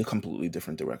they go in a completely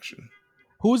different direction.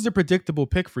 Who's the predictable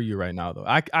pick for you right now, though?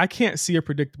 I can't see a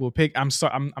predictable pick. I'm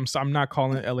not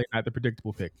calling LA Knight the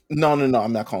predictable pick. No, no, no.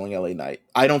 I'm not calling LA Knight.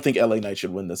 I don't think LA Knight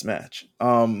should win this match.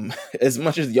 As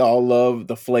much as y'all love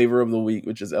the flavor of the week,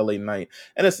 which is LA Knight,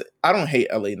 and I don't hate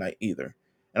LA Knight either,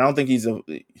 and I don't think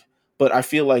but I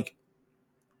feel like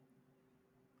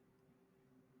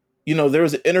there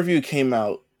was an interview came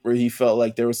out where he felt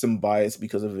like there was some bias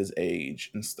because of his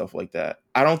age and stuff like that.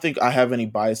 I don't think I have any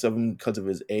bias of him because of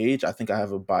his age. I think I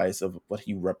have a bias of what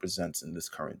he represents in this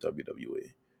current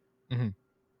WWE, Mm-hmm.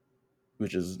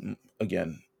 which is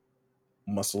again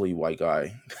muscly white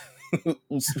guy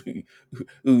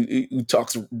who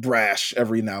talks brash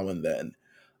every now and then.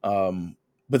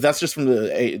 But that's just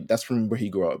that's from where he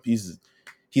grew up. He's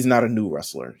not a new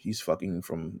wrestler. He's fucking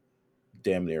from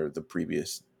damn near the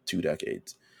previous 2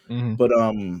 decades. Mm-hmm. But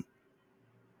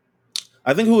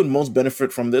I think who would most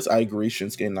benefit from this, I agree,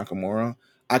 Shinsuke Nakamura.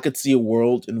 I could see a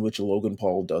world in which Logan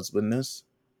Paul does win this.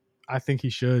 I think he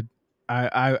should.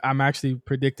 I'm actually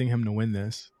predicting him to win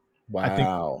this.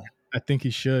 Wow. I think he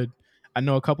should. I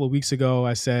know a couple of weeks ago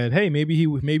I said, "Hey, maybe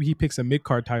he picks a mid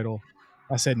card title."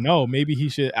 I said, "No, maybe he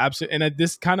should absolutely." And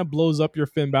this kind of blows up your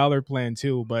Finn Balor plan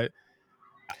too. But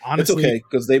It's honestly, okay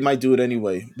because they might do it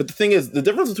anyway. But the thing is, the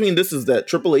difference between this is that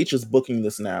Triple H is booking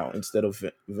this now instead of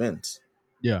Vince.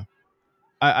 yeah,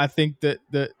 I think that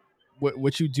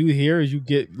what you do here is you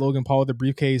get Logan Paul with the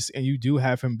briefcase, and you do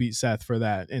have him beat Seth for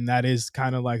that, and that is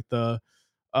kind of like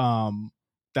um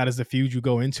that is the feud you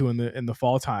go into in the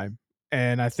fall time.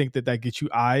 And I think that gets you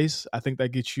eyes. I think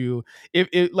that gets you, if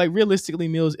it, like, realistically,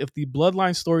 Meelz, if the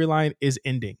bloodline storyline is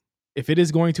ending, if it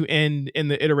is going to end in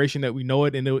the iteration that we know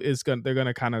it, and they're going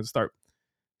to kind of start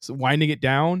winding it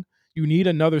down, you need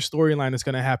another storyline that's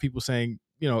going to have people saying,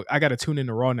 I got to tune in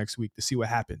to Raw next week to see what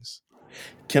happens.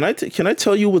 Can I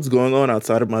tell you what's going on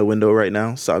outside of my window right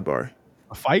now? Sidebar.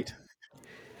 A fight?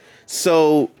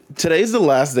 So today's the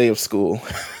last day of school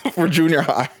for junior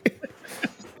high.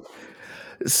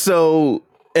 So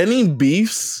any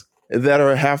beefs that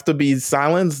have to be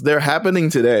silenced, they're happening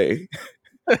today.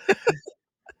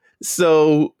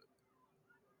 So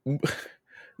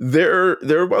there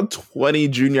are about 20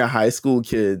 junior high school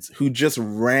kids who just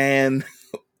ran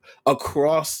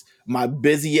across my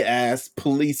busy ass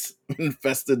police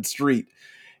infested street,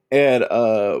 and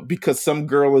because some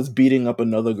girl is beating up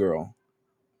another girl.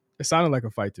 It sounded like a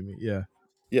fight to me. Yeah.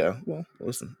 Yeah, well,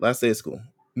 listen, last day of school,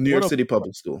 New What York a City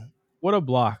public school. what a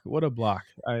block. What a block.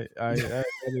 That's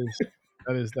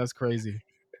crazy.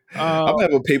 I'm gonna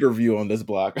have a pay-per-view on this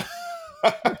block.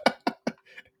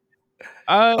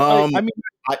 I mean,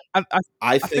 I I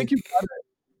I think think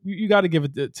you got to give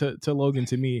it to Logan,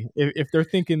 to me, if they're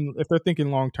thinking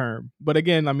long term. But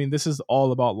again, I mean, this is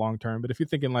all about long term. But if you're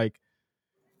thinking like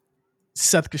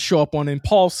Seth could show up on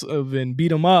Impulsive and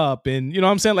beat him up, and you know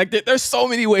what I'm saying, like there's so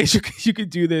many ways you could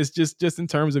do this, just in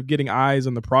terms of getting eyes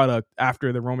on the product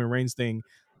after the Roman Reigns thing.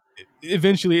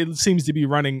 Eventually, it seems to be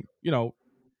running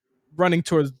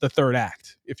towards the third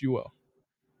act, if you will.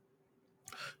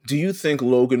 Do you think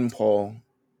Logan Paul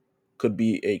could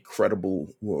be a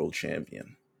credible world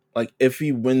champion? Like, if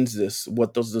he wins this,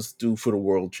 what does this do for the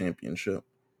world championship?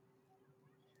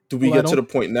 Do we Well, I get to don't.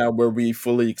 the point now where we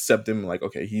fully accept him, like,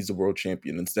 okay, he's the world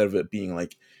champion, instead of it being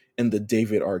like in the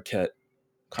David Arquette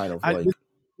kind of I like,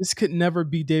 This could never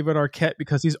be David Arquette,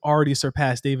 because he's already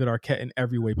surpassed David Arquette in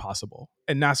every way possible,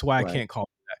 and that's why I right? can't call it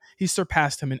that. He's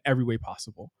surpassed him in every way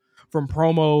possible, from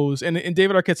promos, and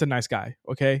David Arquette's a nice guy,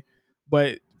 okay,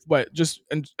 but just,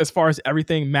 and as far as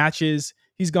everything matches,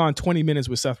 he's gone 20 minutes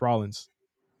with Seth Rollins.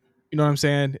 You know what I'm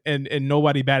saying? And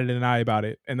nobody batted an eye about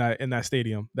it in that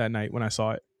stadium that night when I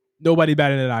saw it. Nobody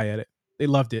batted an eye at it. They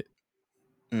loved it.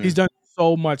 He's Mm. done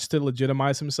so much to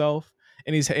legitimize himself,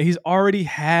 and he's already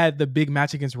had the big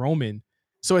match against Roman,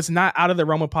 so it's not out of the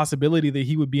realm of possibility that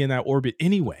he would be in that orbit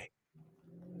anyway.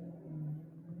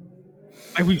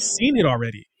 Like, we've seen it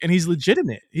already, and he's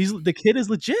legitimate. The kid is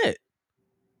legit.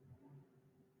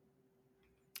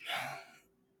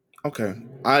 Okay,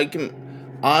 I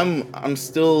can. I'm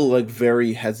still like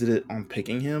very hesitant on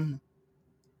picking him.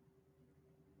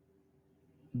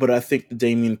 but I think the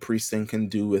Damian Priest thing can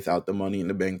do without the Money in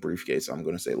the Bank briefcase. I'm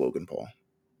going to say Logan Paul.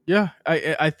 Yeah,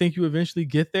 I think you eventually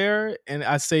get there, and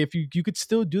I say if you could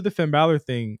still do the Finn Balor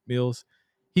thing, Meelz,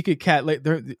 he could cat like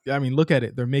I mean, look at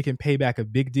it. They're making Payback a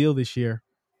big deal this year.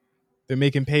 They're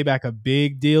making Payback a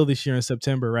big deal this year in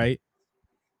September, right?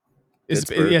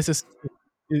 Pittsburgh. Yes,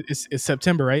 it's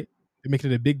September, right? They're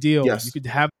making it a big deal. You Yes. could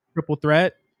have triple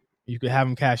threat. You could have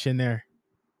them cash in there.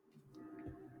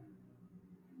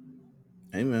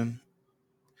 Amen.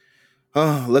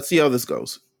 Let's see how this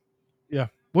goes. Yeah.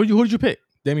 Who did you pick?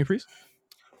 Damian Priest?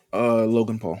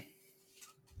 Logan Paul.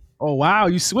 Oh wow,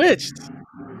 you switched.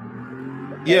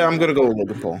 Yeah, Okay. I'm gonna go with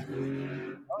Logan Paul.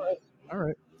 All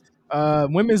right.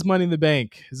 Women's Money in the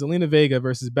Bank: Zelina Vega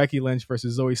versus Becky Lynch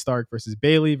versus Zoe Stark versus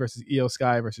Bayley versus Io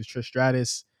Sky versus Trish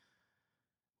Stratus.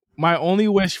 My only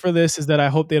wish for this is that I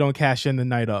hope they don't cash in the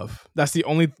night of. That's the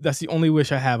only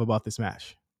wish I have about this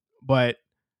match. But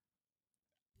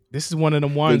this is one of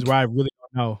them They ones where I really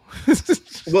don't know.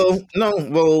 well, no,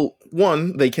 well,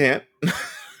 one they can't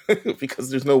because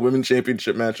there's no women's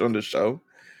championship match on the show.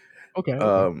 Okay.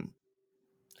 Um,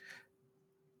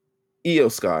 Io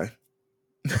Sky.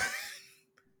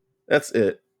 That's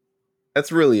it.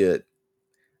 That's really it.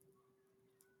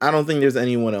 I don't think there's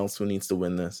anyone else who needs to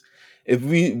win this. If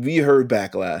we heard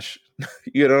Backlash,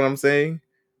 you know what I'm saying?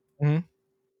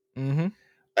 Mm-hmm. Mm-hmm.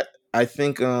 I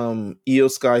think Io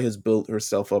Sky has built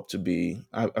herself up to be.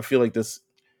 I feel like this.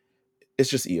 It's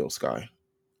just Io Sky.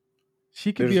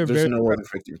 She could be There's no other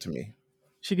victor to me.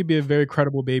 she could be a very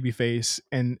credible baby face,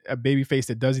 and a baby face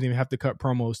that doesn't even have to cut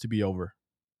promos to be over.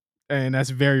 And that's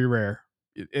very rare.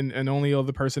 And only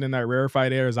other person in that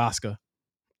rarefied air is Asuka.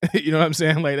 You know what I'm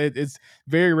saying? Like it's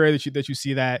very rare that you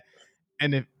see that.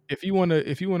 And if you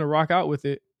wanna rock out with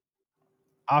it,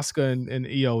 Asuka and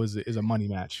Io is a money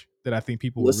match that I think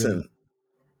people will really. Listen,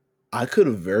 I could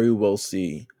very well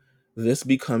see this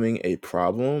becoming a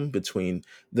problem between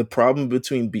and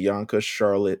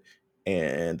Charlotte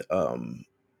and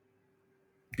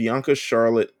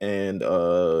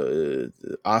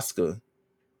Asuka,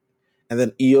 and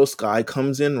then Io Sky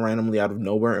comes in randomly out of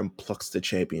nowhere and plucks the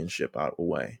championship out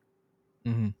away.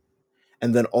 Mm-hmm.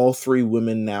 And then all three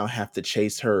women now have to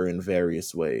chase her in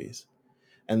various ways.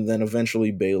 And then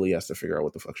eventually Bayley has to figure out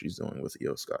what the fuck she's doing with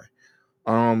Io Sky.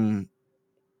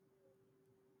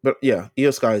 But yeah,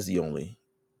 Io Sky is the only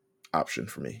option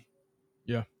for me.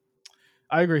 Yeah,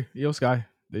 I agree. Io Sky.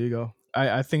 There you go.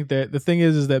 I think that the thing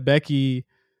is that Becky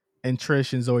and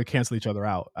Trish and Zoe cancel each other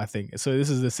out. I think so. This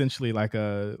is essentially like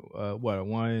a what a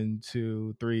 1,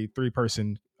 2, 3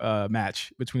 person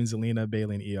match between Zelina,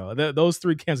 Bayley, and Io. Those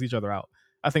three cancel each other out.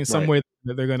 I think some Right. way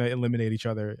that they're going to eliminate each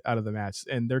other out of the match,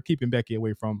 and they're keeping Becky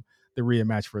away from the Rhea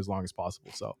match for as long as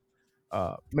possible. So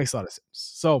makes a lot of sense.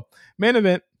 So main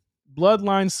event.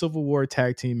 Bloodline Civil War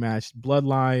tag team match.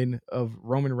 Bloodline of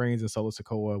Roman Reigns and Solo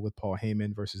Sikoa with Paul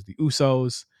Heyman versus the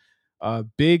Usos.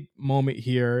 Big moment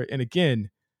here. And again,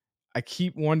 I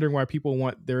keep wondering why people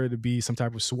want there to be some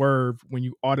type of swerve when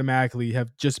you automatically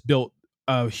have just built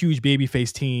a huge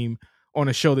babyface team on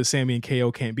a show that Sammy and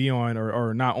KO can't be on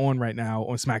or not on right now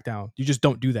on SmackDown. You just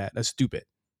don't do that. That's stupid.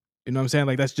 You know what I'm saying?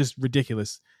 Like that's just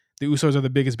ridiculous. The Usos are the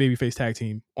biggest babyface tag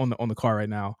team on the card right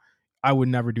now. I would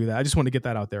never do that. I just want to get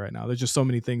that out there right now. There's just so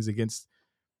many things against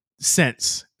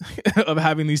sense of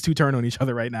having these two turn on each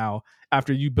other right now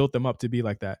after you built them up to be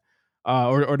like that,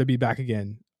 or to be back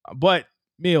again. But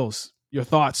Meelz, your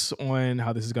thoughts on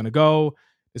how this is going to go?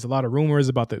 There's a lot of rumors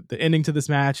about the ending to this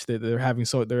match that they're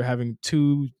having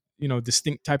two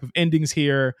distinct type of endings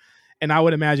here, and I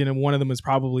would imagine that one of them is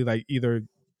probably like either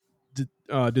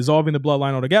dissolving the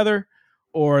bloodline altogether,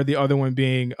 or the other one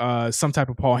being some type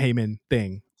of Paul Heyman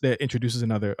thing that introduces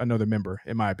another member.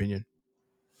 In my opinion.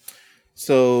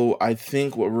 So I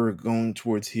think what we're going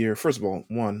towards here, first of all,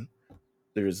 one,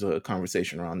 there's a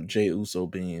conversation around Jey Uso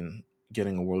getting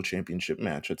a world championship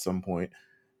match at some point.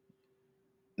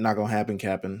 Not gonna happen,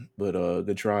 Captain, but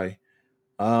good try.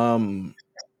 Um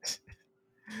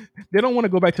They don't want to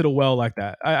go back to the well like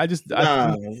that.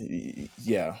 nah,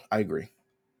 yeah, I agree.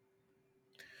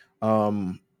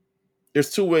 Um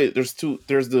there's two ways there's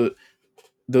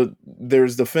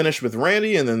the finish with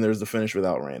Randy, and then there's the finish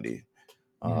without Randy.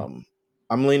 Mhm. Um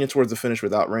I'm leaning towards the finish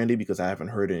without Randy because I haven't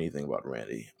heard anything about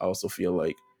Randy. I also feel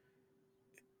like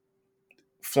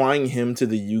flying him to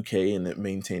the UK and it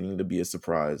maintaining to be a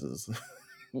surprise is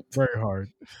Very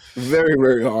hard. very,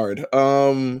 very hard.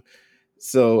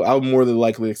 So I would more than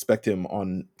likely expect him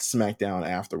on SmackDown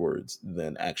afterwards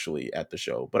than actually at the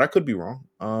show. But I could be wrong.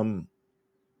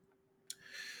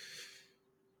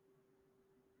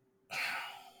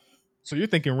 So you're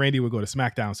thinking Randy would go to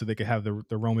SmackDown so they could have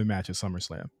the Roman match at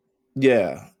SummerSlam?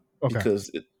 Yeah, Okay. because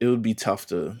it would be tough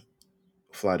to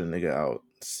fly the nigga out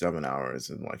 7 hours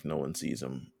and like no one sees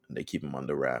him and they keep him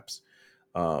under wraps.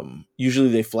 Usually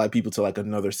they fly people to like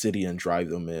another city and drive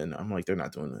them in. I'm like, they're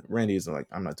not doing it. Randy is like,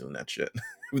 I'm not doing that shit.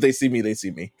 If they see me, they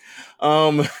see me.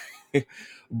 Um,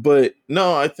 but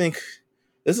no, I think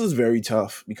this is very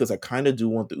tough because I kind of do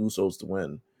want the Usos to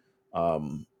win.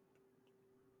 Um,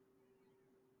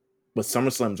 but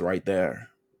SummerSlam's right there,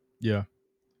 Yeah.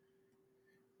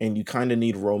 and you kind of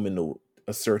need Roman to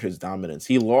assert his dominance.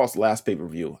 He lost last pay per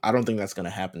view. I don't think that's going to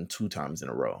happen 2 times in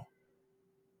a row.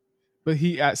 But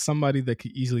he at somebody that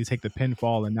could easily take the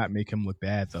pinfall and not make him look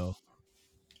bad, though.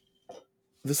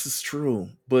 This is true,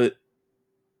 but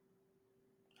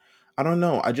I don't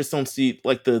know. I just don't see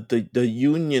like the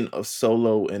union of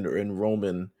Solo and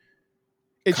Roman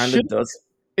It kind should of does.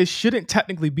 it shouldn't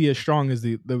technically be as strong as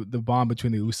the bond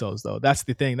between the Usos, though. That's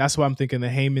the thing. That's why I'm thinking a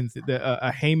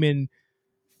Heyman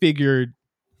figured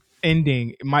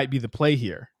ending might be the play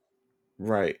here.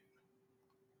 Right.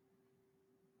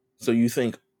 So you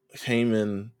think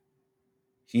Heyman,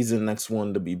 he's the next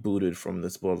one to be booted from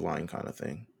this bloodline kind of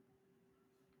thing?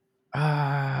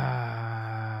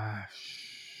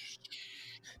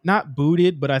 Not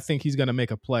booted, but I think he's gonna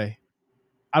make a play.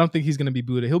 I don't think he's going to be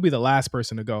booted. He'll be the last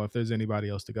person to go if there's anybody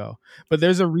else to go. But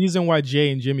there's a reason why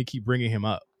Jay and Jimmy keep bringing him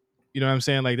up. You know what I'm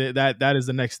saying? Like that is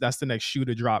the next. That's the next shoe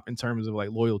to drop in terms of like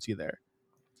loyalty there.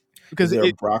 Is Because there a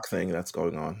it. Brock thing that's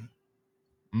going on?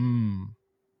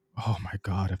 Oh my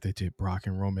god! If they did Brock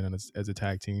and Roman as a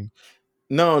tag team,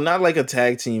 No, not like a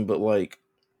tag team, but like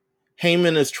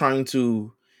Heyman is trying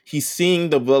to. He's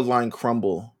seeing the bloodline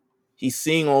crumble. He's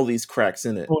seeing all these cracks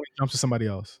in it, totally jumps to somebody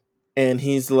else. and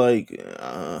he's like,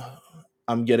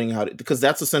 I'm getting out because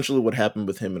that's essentially what happened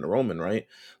with him and Roman, right?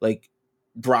 Like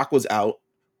Brock was out.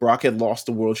 Brock had lost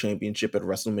the world championship at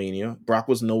WrestleMania. Brock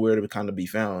was nowhere to kind of be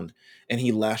found, and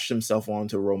he lashed himself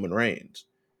onto Roman Reigns.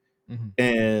 Mm-hmm.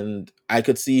 And I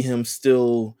could see him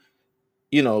still,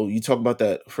 you talk about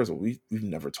that. First of all, we've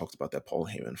never talked about that Paul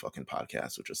Heyman fucking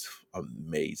podcast, which is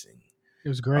amazing. It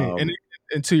was great, Um,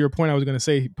 and to your point, I was going to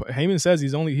say Heyman says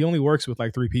he only works with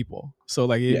like 3 people. So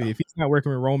like yeah, if he's not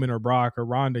working with Roman or Brock or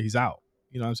Ronda, he's out.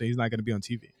 You know what I'm saying? He's not going to be on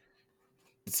TV.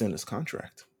 it's in his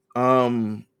contract.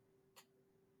 Um,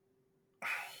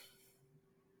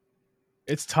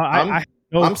 It's tough. I I'm have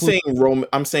no I'm clue. saying Roman.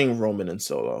 I'm saying Roman and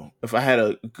Solo. If I had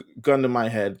a gun to my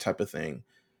head type of thing,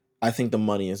 I think the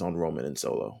money is on Roman and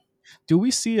Solo. Do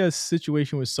we see a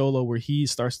situation with Solo where he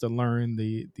starts to learn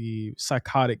the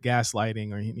psychotic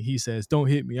gaslighting, or he says, "Don't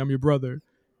hit me, I'm your brother,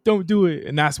 don't do it,"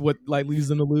 and that's what like leads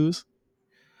them to lose?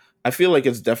 I feel like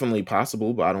it's definitely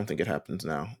possible, but I don't think it happens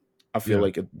now. I feel Yeah,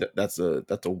 like that's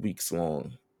a weeks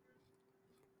long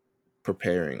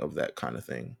preparing of that kind of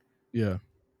thing. yeah.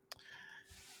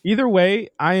 Either way,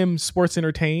 I am sports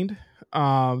entertained.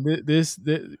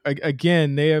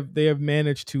 Again, they have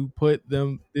managed to put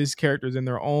these characters in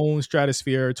their own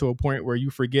stratosphere to a point where you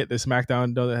forget that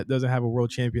SmackDown doesn't have a world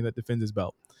champion that defends his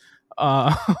belt.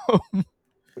 Uh,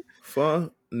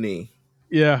 Funny.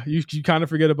 Yeah, you kind of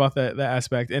forget about that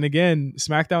aspect. And again,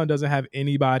 SmackDown doesn't have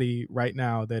anybody right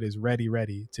now that is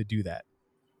ready to do that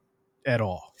at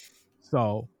all.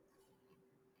 So,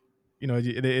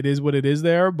 it is what it is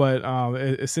there. But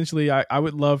essentially, I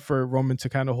would love for Roman to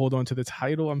kind of hold on to the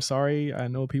title. I'm sorry, I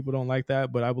know people don't like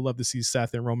that, but I would love to see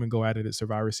Seth and Roman go at it at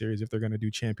Survivor Series if they're going to do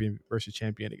champion versus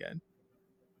champion again.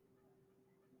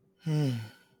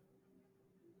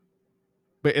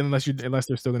 But unless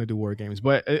they're still going to do War Games,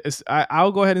 but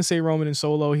I'll go ahead and say Roman and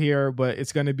Solo here. But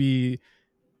it's going to be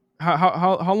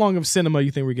how long of cinema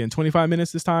you think we're getting? 25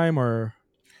 minutes this time, or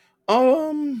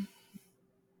um,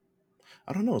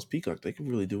 I don't know. It's Peacock. They can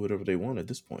really do whatever they want at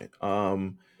this point.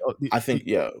 oh, the I think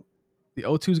the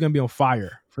O2 is going to be on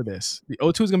fire for this. The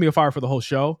O2 is going to be on fire for the whole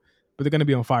show, but they're going to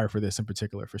be on fire for this in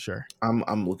particular for sure. I'm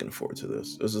looking forward to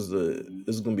this. This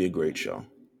is gonna be a great show.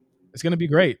 It's going to be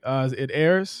great. It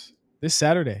airs this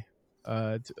Saturday,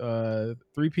 3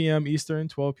 p.m. Eastern,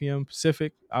 12 p.m.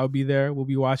 Pacific. I'll be there. We'll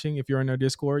be watching. If you're in our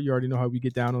Discord, you already know how we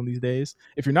get down on these days.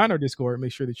 If you're not in our Discord,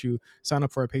 make sure that you sign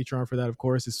up for our Patreon for that. Of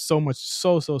course, it's so much,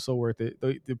 so worth it.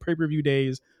 The pay-per-view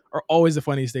days are always the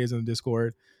funniest days on the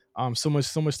Discord. So much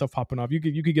stuff popping off. You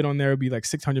could get on there. It'd be like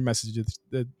 600 messages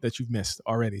that you've missed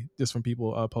already just from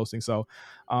people posting. So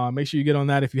make sure you get on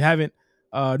that if you haven't.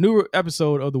 New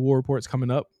episode of the War Report's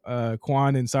coming up.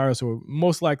 Quan and Cyrus will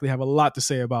most likely have a lot to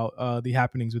say about the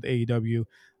happenings with AEW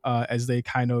as they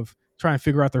kind of try and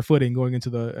figure out their footing going into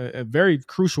a very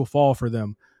crucial fall for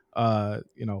them.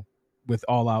 With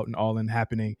All Out and All In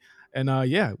happening. And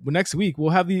yeah, well, next week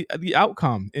we'll have the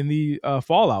outcome in the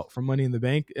fallout from Money in the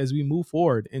Bank as we move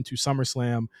forward into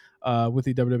SummerSlam with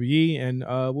the WWE, and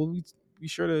we'll be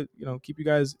sure to keep you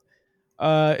guys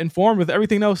informed with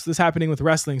everything else that's happening with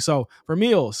wrestling. So for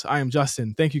Meelz, I am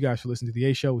Justin. Thank you guys for listening to the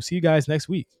A Show. We'll see you guys next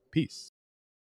week. Peace.